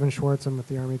name's Kevin Schwartz. I'm with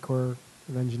the Army Corps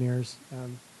of Engineers.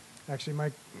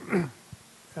 Actually,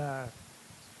 uh,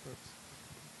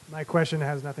 my question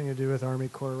has nothing to do with Army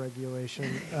Corps regulation,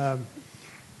 and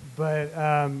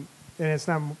it's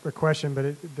not a question,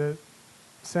 but the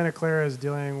Santa Clara is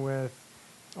dealing with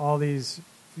all these,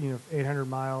 800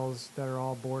 miles that are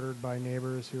all bordered by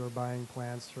neighbors who are buying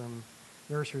plants from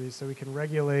nurseries. So we can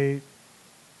regulate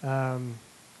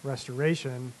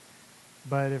restoration,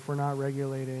 but if we're not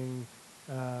regulating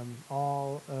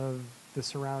all of the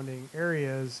surrounding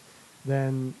areas,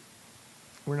 then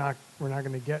we're not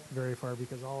going to get very far,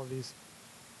 because all of these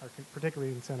are,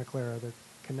 particularly in Santa Clara, they're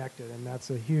connected, and that's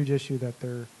a huge issue that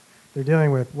they're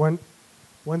dealing with. One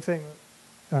thing,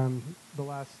 the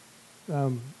last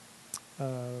woman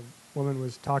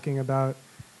was talking about,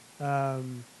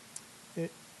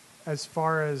 as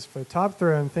far as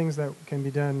Phytophthora and things that can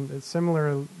be done, it's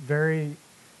similar.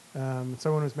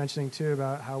 Someone was mentioning too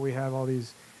about how we have all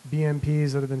these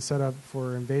BMPs that have been set up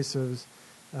for invasives.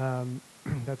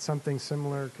 That something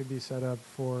similar could be set up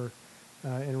for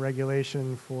in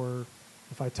regulation for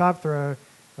Phytophthora.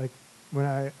 Like when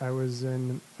I was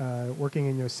working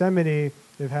in Yosemite,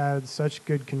 they've had such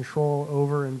good control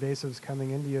over invasives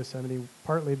coming into Yosemite,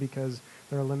 partly because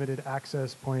there are limited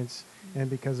access points and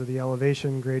because of the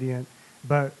elevation gradient.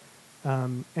 But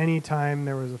anytime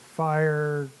there was a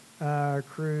fire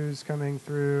crews coming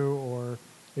through, or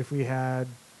if we had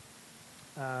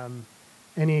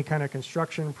any kind of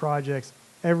construction projects,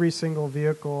 every single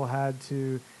vehicle had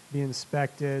to be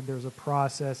inspected. There was a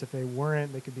process. If they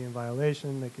weren't, they could be in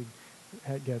violation. They could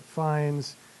get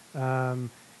fines.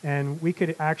 And we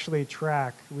could actually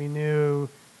track. We knew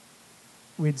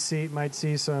might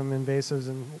see some invasives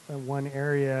in one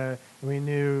area, and we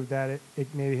knew that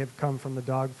it maybe had come from the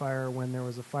dog fire when there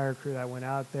was a fire crew that went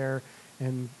out there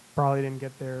and probably didn't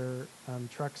get their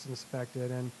trucks inspected.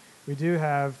 And we do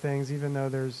have things, even though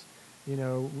there's,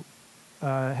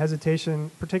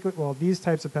 hesitation, particularly, well, these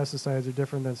types of pesticides are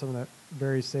different than some of the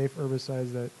very safe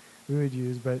herbicides that we would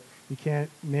use, but you can't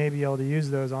maybe be able to use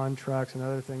those on trucks and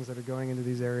other things that are going into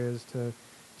these areas to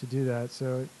do that.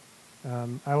 So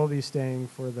I will be staying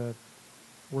for the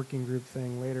working group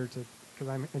thing later because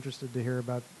I'm interested to hear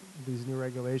about these new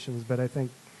regulations, but I think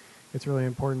it's really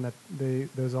important that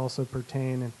those also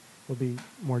pertain and will be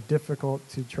more difficult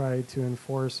to try to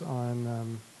enforce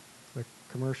on the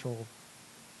commercial.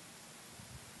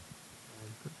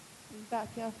 Back,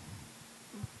 yeah.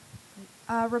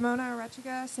 Ramona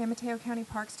Arechiga, San Mateo County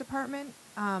Parks Department.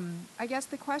 I guess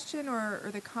the question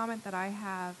or the comment that I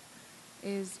have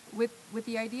is with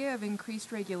the idea of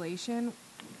increased regulation.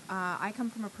 I come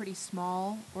from a pretty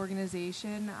small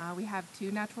organization. We have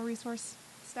 2 natural resource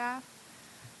staff.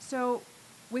 So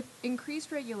with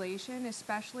increased regulation,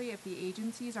 especially if the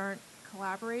agencies aren't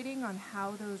collaborating on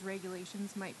how those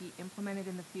regulations might be implemented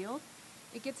in the field,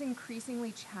 it gets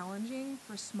increasingly challenging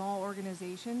for small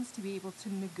organizations to be able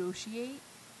to negotiate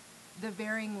the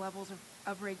varying levels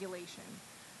of regulation.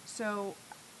 So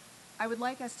I would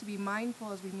like us to be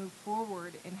mindful as we move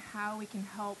forward in how we can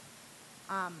help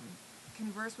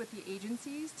converse with the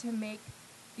agencies to make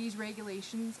these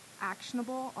regulations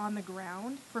actionable on the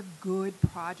ground for good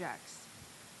projects.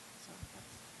 So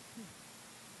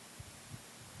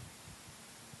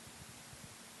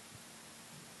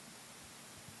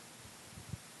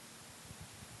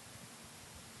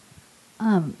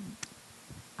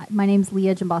My name's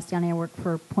Leah Jambastiani. I work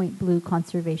for Point Blue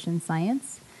Conservation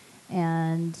Science,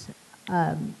 and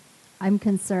I'm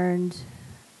concerned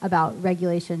about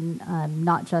regulation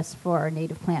not just for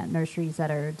native plant nurseries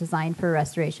that are designed for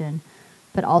restoration,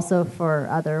 but also for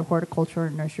other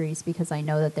horticultural nurseries, because I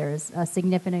know that there's a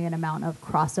significant amount of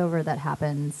crossover that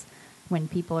happens when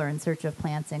people are in search of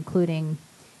plants, including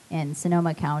in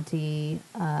Sonoma County,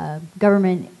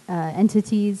 government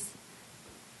entities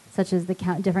such as the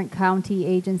different county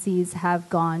agencies have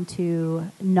gone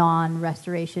to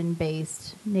non-restoration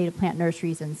based native plant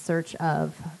nurseries in search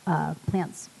of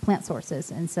plant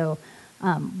sources. And so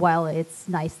while it's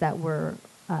nice that we're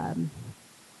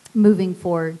moving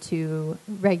forward to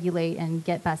regulate and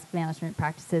get best management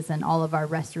practices in all of our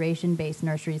restoration based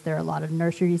nurseries, there are a lot of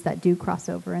nurseries that do cross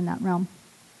over in that realm.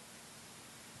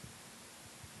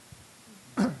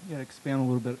 Yeah, expand a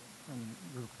little bit on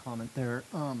your comment there.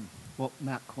 Well,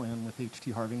 Matt Quinn with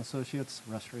H.T. Harving Associates,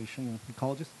 restoration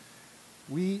ecologist.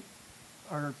 We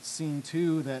are seeing,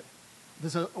 too, that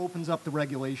this opens up the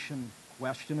regulation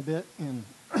question a bit. And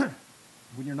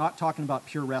when you're not talking about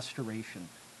pure restoration,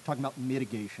 you're talking about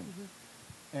mitigation.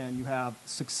 Mm-hmm. And you have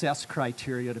success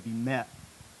criteria to be met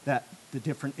that the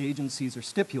different agencies are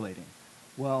stipulating.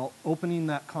 Well, opening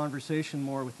that conversation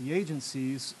more with the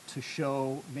agencies to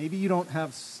show maybe you don't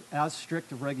have as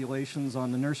strict of regulations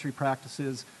on the nursery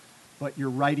practices, but you're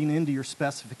writing into your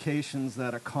specifications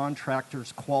that a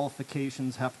contractor's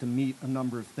qualifications have to meet a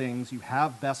number of things. You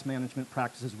have best management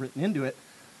practices written into it.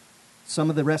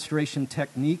 Some of the restoration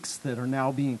techniques that are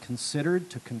now being considered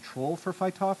to control for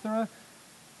Phytophthora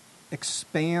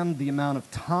expand the amount of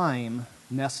time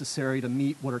necessary to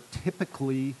meet what are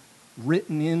typically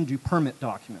written into permit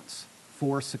documents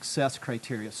for success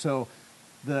criteria. So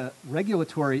the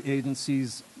regulatory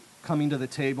agencies coming to the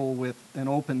table with an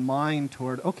open mind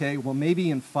toward, okay, well,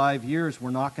 maybe in 5 years we're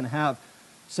not going to have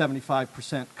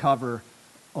 75% cover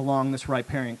along this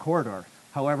riparian corridor.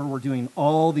 However, we're doing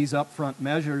all these upfront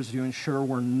measures to ensure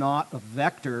we're not a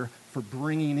vector for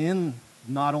bringing in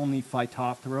not only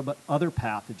Phytophthora, but other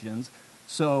pathogens.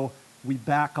 So we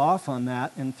back off on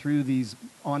that, and through these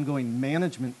ongoing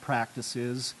management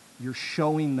practices, you're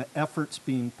showing the efforts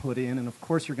being put in, and of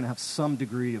course you're going to have some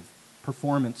degree of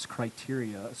performance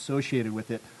criteria associated with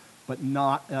it, but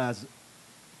not as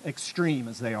extreme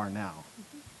as they are now.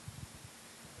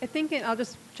 I think, I'll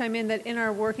just chime in, that in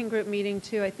our working group meeting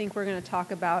too, I think we're going to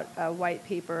talk about a white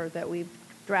paper that we've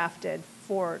drafted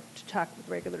to talk with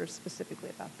regulators specifically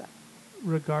about that.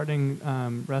 Regarding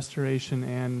restoration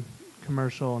and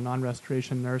commercial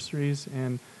non-restoration nurseries,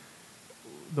 and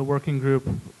the working group,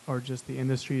 or just the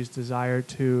industry's desire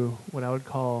to what I would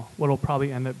call, what will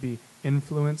probably end up be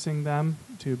influencing them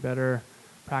to better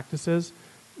practices,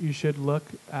 you should look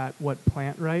at what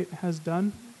Plant Right has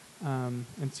done and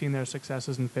seen their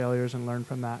successes and failures and learn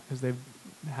from that, because they've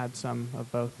had some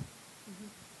of both.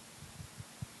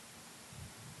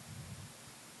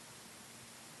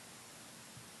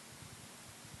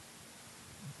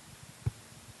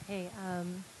 Hey,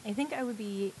 I think I would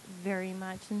be very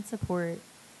much in support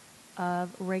of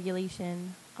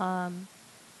regulation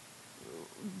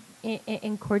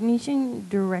in coordination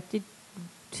directed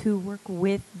to work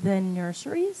with the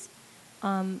nurseries,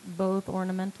 both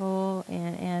ornamental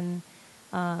and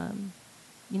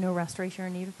restoration or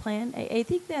native plant. I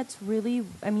think that's really,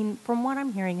 from what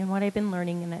I'm hearing and what I've been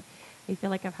learning, and I feel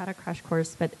like I've had a crash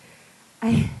course, but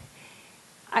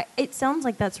it sounds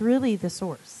like that's really the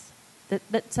source.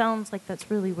 That sounds like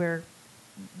that's really where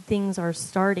things are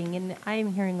starting, and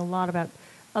I'm hearing a lot about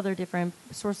other different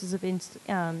sources of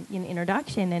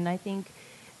introduction, and I think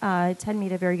Ted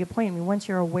made a very good point. Once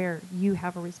you're aware, you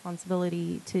have a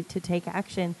responsibility to take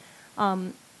action.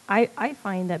 I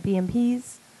find that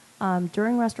BMPs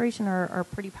during restoration are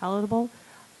pretty palatable.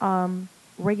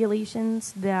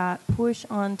 Regulations that push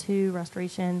onto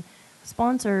restoration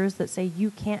sponsors that say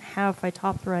you can't have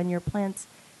Phytophthora in your plants,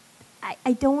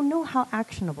 I don't know how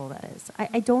actionable that is.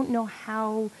 I don't know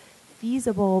how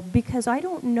feasible, because I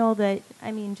don't know that,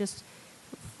 just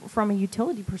from a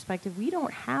utility perspective, we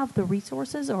don't have the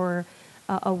resources or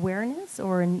awareness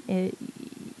or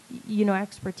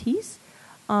expertise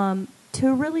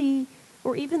to really,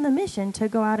 or even the mission to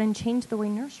go out and change the way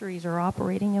nurseries are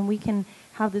operating, and we can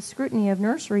have the scrutiny of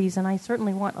nurseries, and I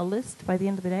certainly want a list by the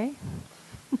end of the day.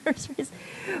 Nurseries.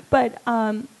 But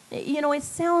it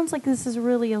sounds like this is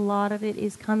really, a lot of it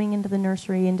is coming into the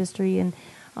nursery industry, and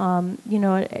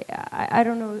I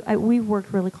don't know. We've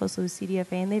worked really closely with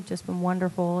CDFA, and they've just been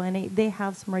wonderful, and they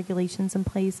have some regulations in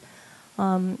place.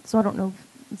 So I don't know,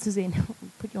 Suzanne,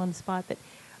 put you on the spot, but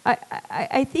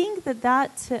I think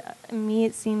that to me,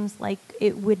 it seems like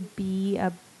it would be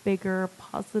a bigger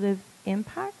positive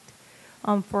impact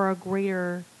for a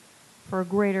greater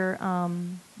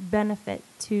benefit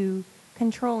to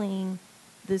controlling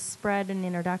the spread and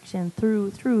introduction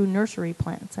through nursery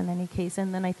plants in any case.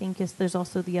 And then I think there's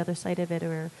also the other side of it,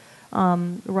 where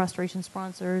restoration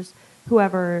sponsors,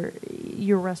 whoever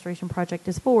your restoration project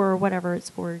is for, or whatever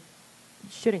it's for,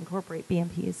 should incorporate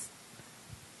BMPs.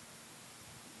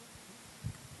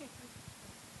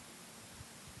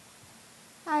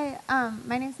 Hi,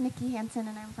 my name is Nikki Hansen,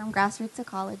 and I'm from Grassroots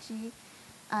Ecology,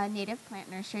 native plant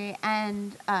nursery.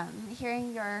 And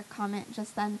hearing your comment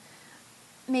just then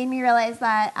made me realize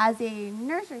that as a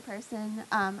nursery person,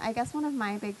 I guess one of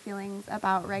my big feelings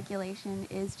about regulation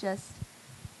is just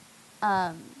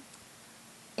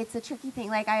it's a tricky thing.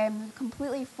 Like, I am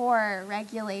completely for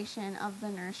regulation of the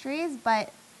nurseries,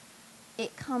 but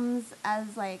it comes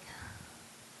as like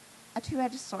a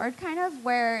two-edged sword, kind of,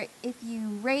 where if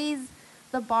you raise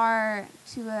the bar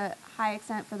to a high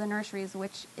extent for the nurseries,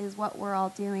 which is what we're all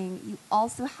doing, you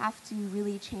also have to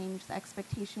really change the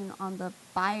expectation on the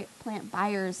plant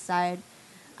buyer's side,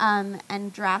 and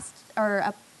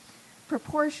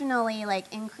proportionally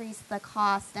increase the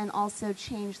cost, and also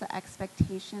change the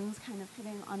expectations, kind of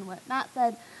hitting on what Matt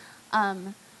said.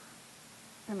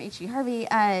 from H.G. Harvey,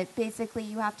 basically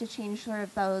you have to change sort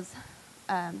of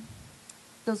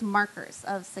those markers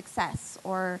of success,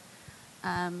 or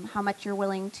how much you're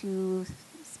willing to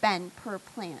spend per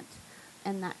plant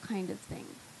and that kind of thing.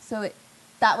 So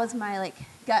that was my like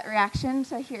gut reaction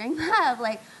to hearing that, of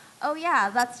like, oh yeah,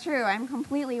 that's true. I'm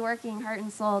completely working heart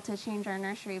and soul to change our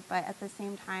nursery, but at the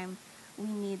same time, we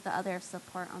need the other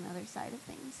support on the other side of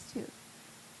things too.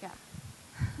 Yeah.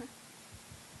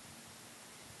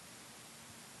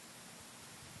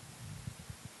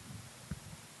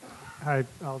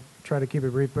 I'll try to keep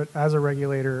it brief, but as a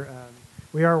regulator,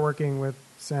 we are working with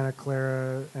Santa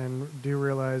Clara and do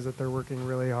realize that they're working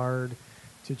really hard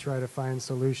to try to find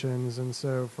solutions. And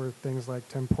so for things like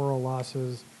temporal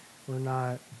losses, we're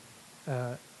not,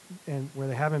 and where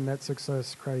they haven't met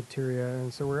success criteria.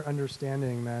 And so we're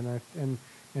understanding that.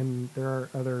 And there are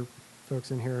other folks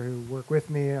in here who work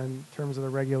with me in terms of the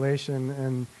regulation,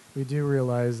 and we do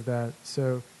realize that.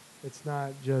 So it's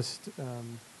not just,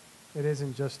 it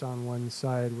isn't just on one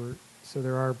side. So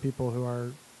there are people who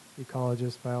are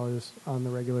ecologists, biologists on the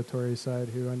regulatory side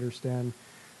who understand.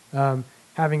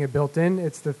 Having it built in,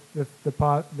 it's a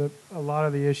lot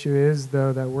of the issue is,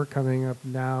 though, that we're coming up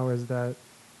now is that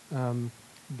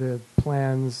the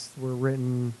plans were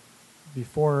written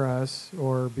before us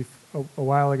or a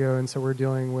while ago, and so we're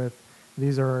dealing with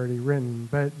these are already written.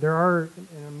 But there are,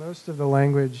 in most of the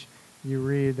language you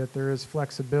read, that there is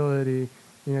flexibility.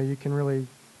 You know, you can really,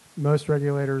 most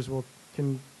regulators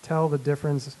can tell the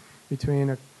difference between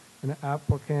an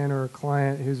applicant or a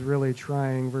client who's really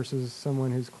trying versus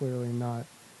someone who's clearly not.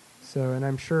 So, and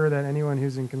I'm sure that anyone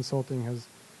who's in consulting has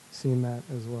seen that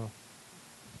as well.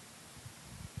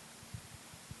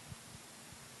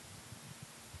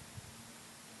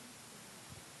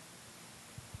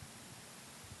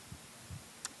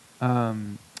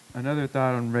 Another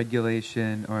thought on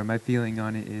regulation, or my feeling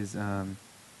on it is,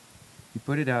 you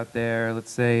put it out there,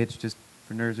 let's say it's just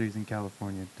for nurseries in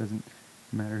California. It doesn't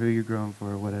matter who you're growing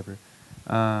for or whatever.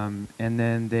 And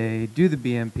then they do the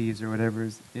BMPs or whatever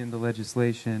is in the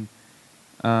legislation.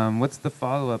 What's the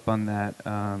follow-up on that?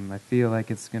 I feel like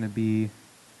it's going to be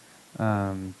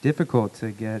difficult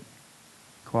to get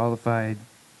qualified,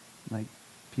 like,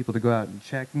 people to go out and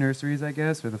check nurseries, I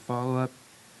guess, or the follow-up,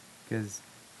 because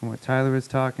from what Tyler was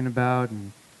talking about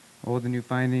and all the new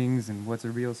findings and what's a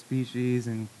real species,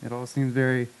 and it all seems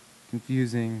very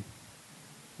confusing.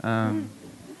 Yeah,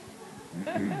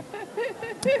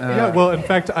 well, in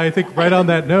fact, I think right on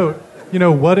that note, you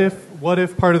know, what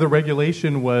if part of the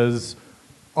regulation was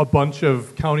a bunch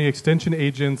of county extension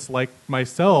agents like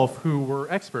myself who were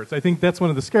experts? I think that's one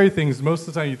of the scary things. Most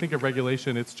of the time you think of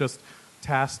regulation, it's just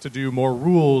tasked to do more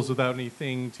rules without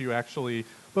anything to actually...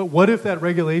 But what if that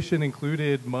regulation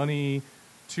included money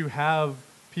to have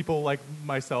people like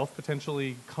myself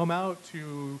potentially come out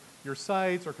to your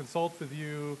sites or consult with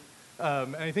you?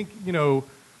 And I think, you know,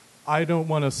 I don't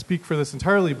want to speak for this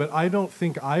entirely, but I don't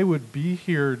think I would be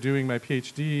here doing my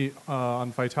PhD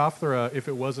on Phytophthora if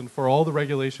it wasn't for all the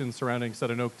regulations surrounding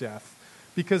sudden oak death,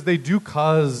 because they do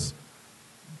cause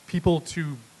people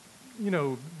to, you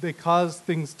know, they cause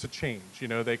things to change. You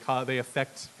know, they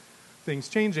affect things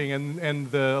changing,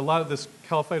 and a lot of this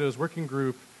CalPhytos working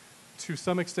group, to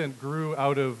some extent, grew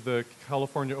out of the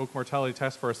California Oak Mortality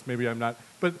Task Force. Maybe I'm not,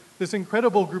 but this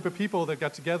incredible group of people that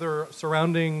got together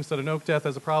surrounding sudden oak death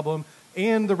as a problem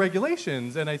and the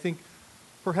regulations. And I think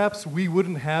perhaps we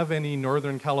wouldn't have any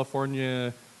Northern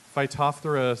California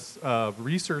Phytophthora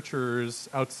researchers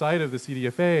outside of the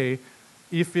CDFA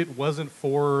if it wasn't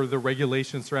for the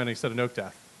regulations surrounding sudden oak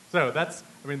death. So that's,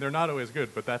 I mean, they're not always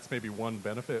good, but that's maybe one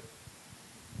benefit.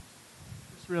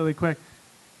 Just really quick.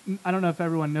 I don't know if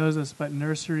everyone knows this, but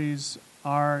nurseries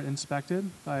are inspected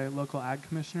by local ag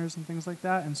commissioners and things like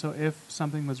that. And so if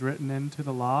something was written into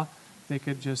the law, they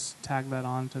could just tag that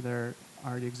on to their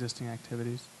already existing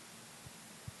activities.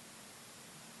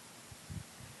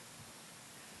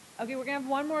 Okay, we're going to have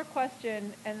one more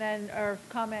question and then, or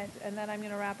comment, and then I'm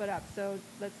going to wrap it up. So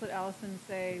let's let Allison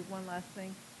say one last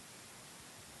thing.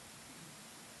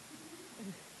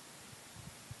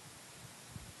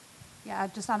 Yeah,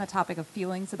 just on the topic of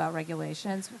feelings about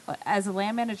regulations, as a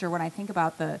land manager, when I think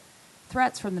about the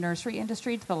threats from the nursery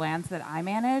industry to the lands that I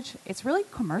manage, it's really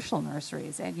commercial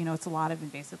nurseries. And, you know, it's a lot of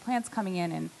invasive plants coming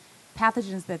in and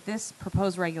pathogens that this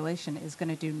proposed regulation is going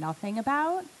to do nothing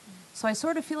about. So I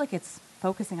sort of feel like it's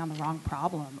focusing on the wrong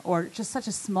problem, or just such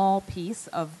a small piece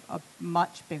of a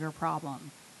much bigger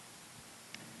problem.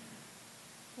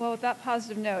 Well, with that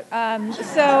positive note,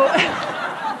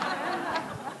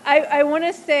 I want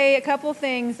to say a couple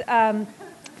things.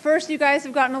 First, you guys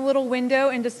have gotten a little window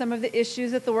into some of the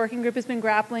issues that the working group has been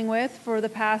grappling with for the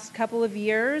past couple of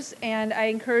years, and I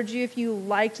encourage you, if you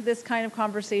liked this kind of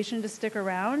conversation, to stick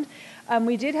around.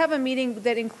 We did have a meeting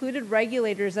that included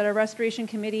regulators at our restoration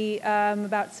committee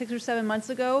about 6 or 7 months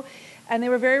ago, and they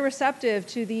were very receptive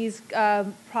to these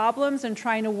problems and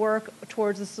trying to work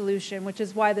towards a solution, which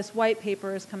is why this white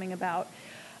paper is coming about.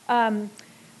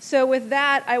 So with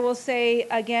that, I will say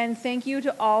again, thank you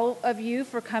to all of you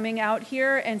for coming out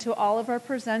here and to all of our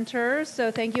presenters.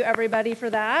 So thank you everybody for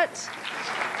that.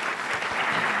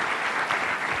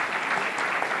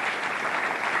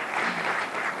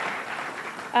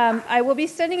 I will be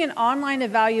sending an online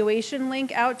evaluation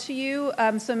link out to you,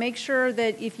 so make sure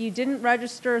that if you didn't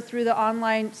register through the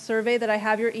online survey that I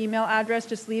have your email address,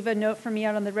 just leave a note for me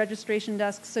out on the registration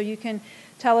desk so you can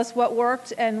tell us what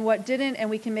worked and what didn't, and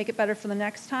we can make it better for the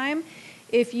next time.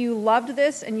 If you loved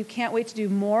this and you can't wait to do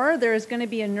more, there is going to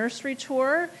be a nursery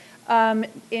tour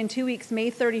in 2 weeks,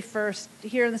 May 31st,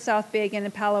 here in the South Bay and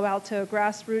in Palo Alto,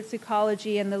 Grassroots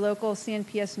Ecology and the local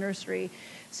CNPS nursery.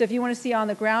 So if you want to see on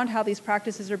the ground how these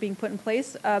practices are being put in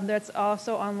place, that's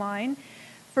also online.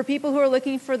 For people who are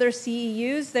looking for their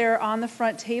CEUs, they're on the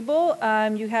front table.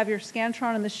 You have your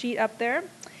Scantron on the sheet up there.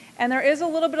 And there is a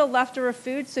little bit of leftover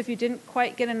food, so if you didn't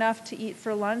quite get enough to eat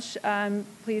for lunch,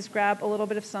 please grab a little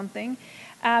bit of something.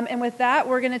 And with that,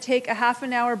 we're going to take a half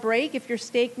an hour break. If you're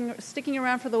sticking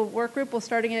around for the work group, we'll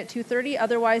start again at 2:30.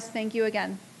 Otherwise, thank you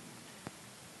again.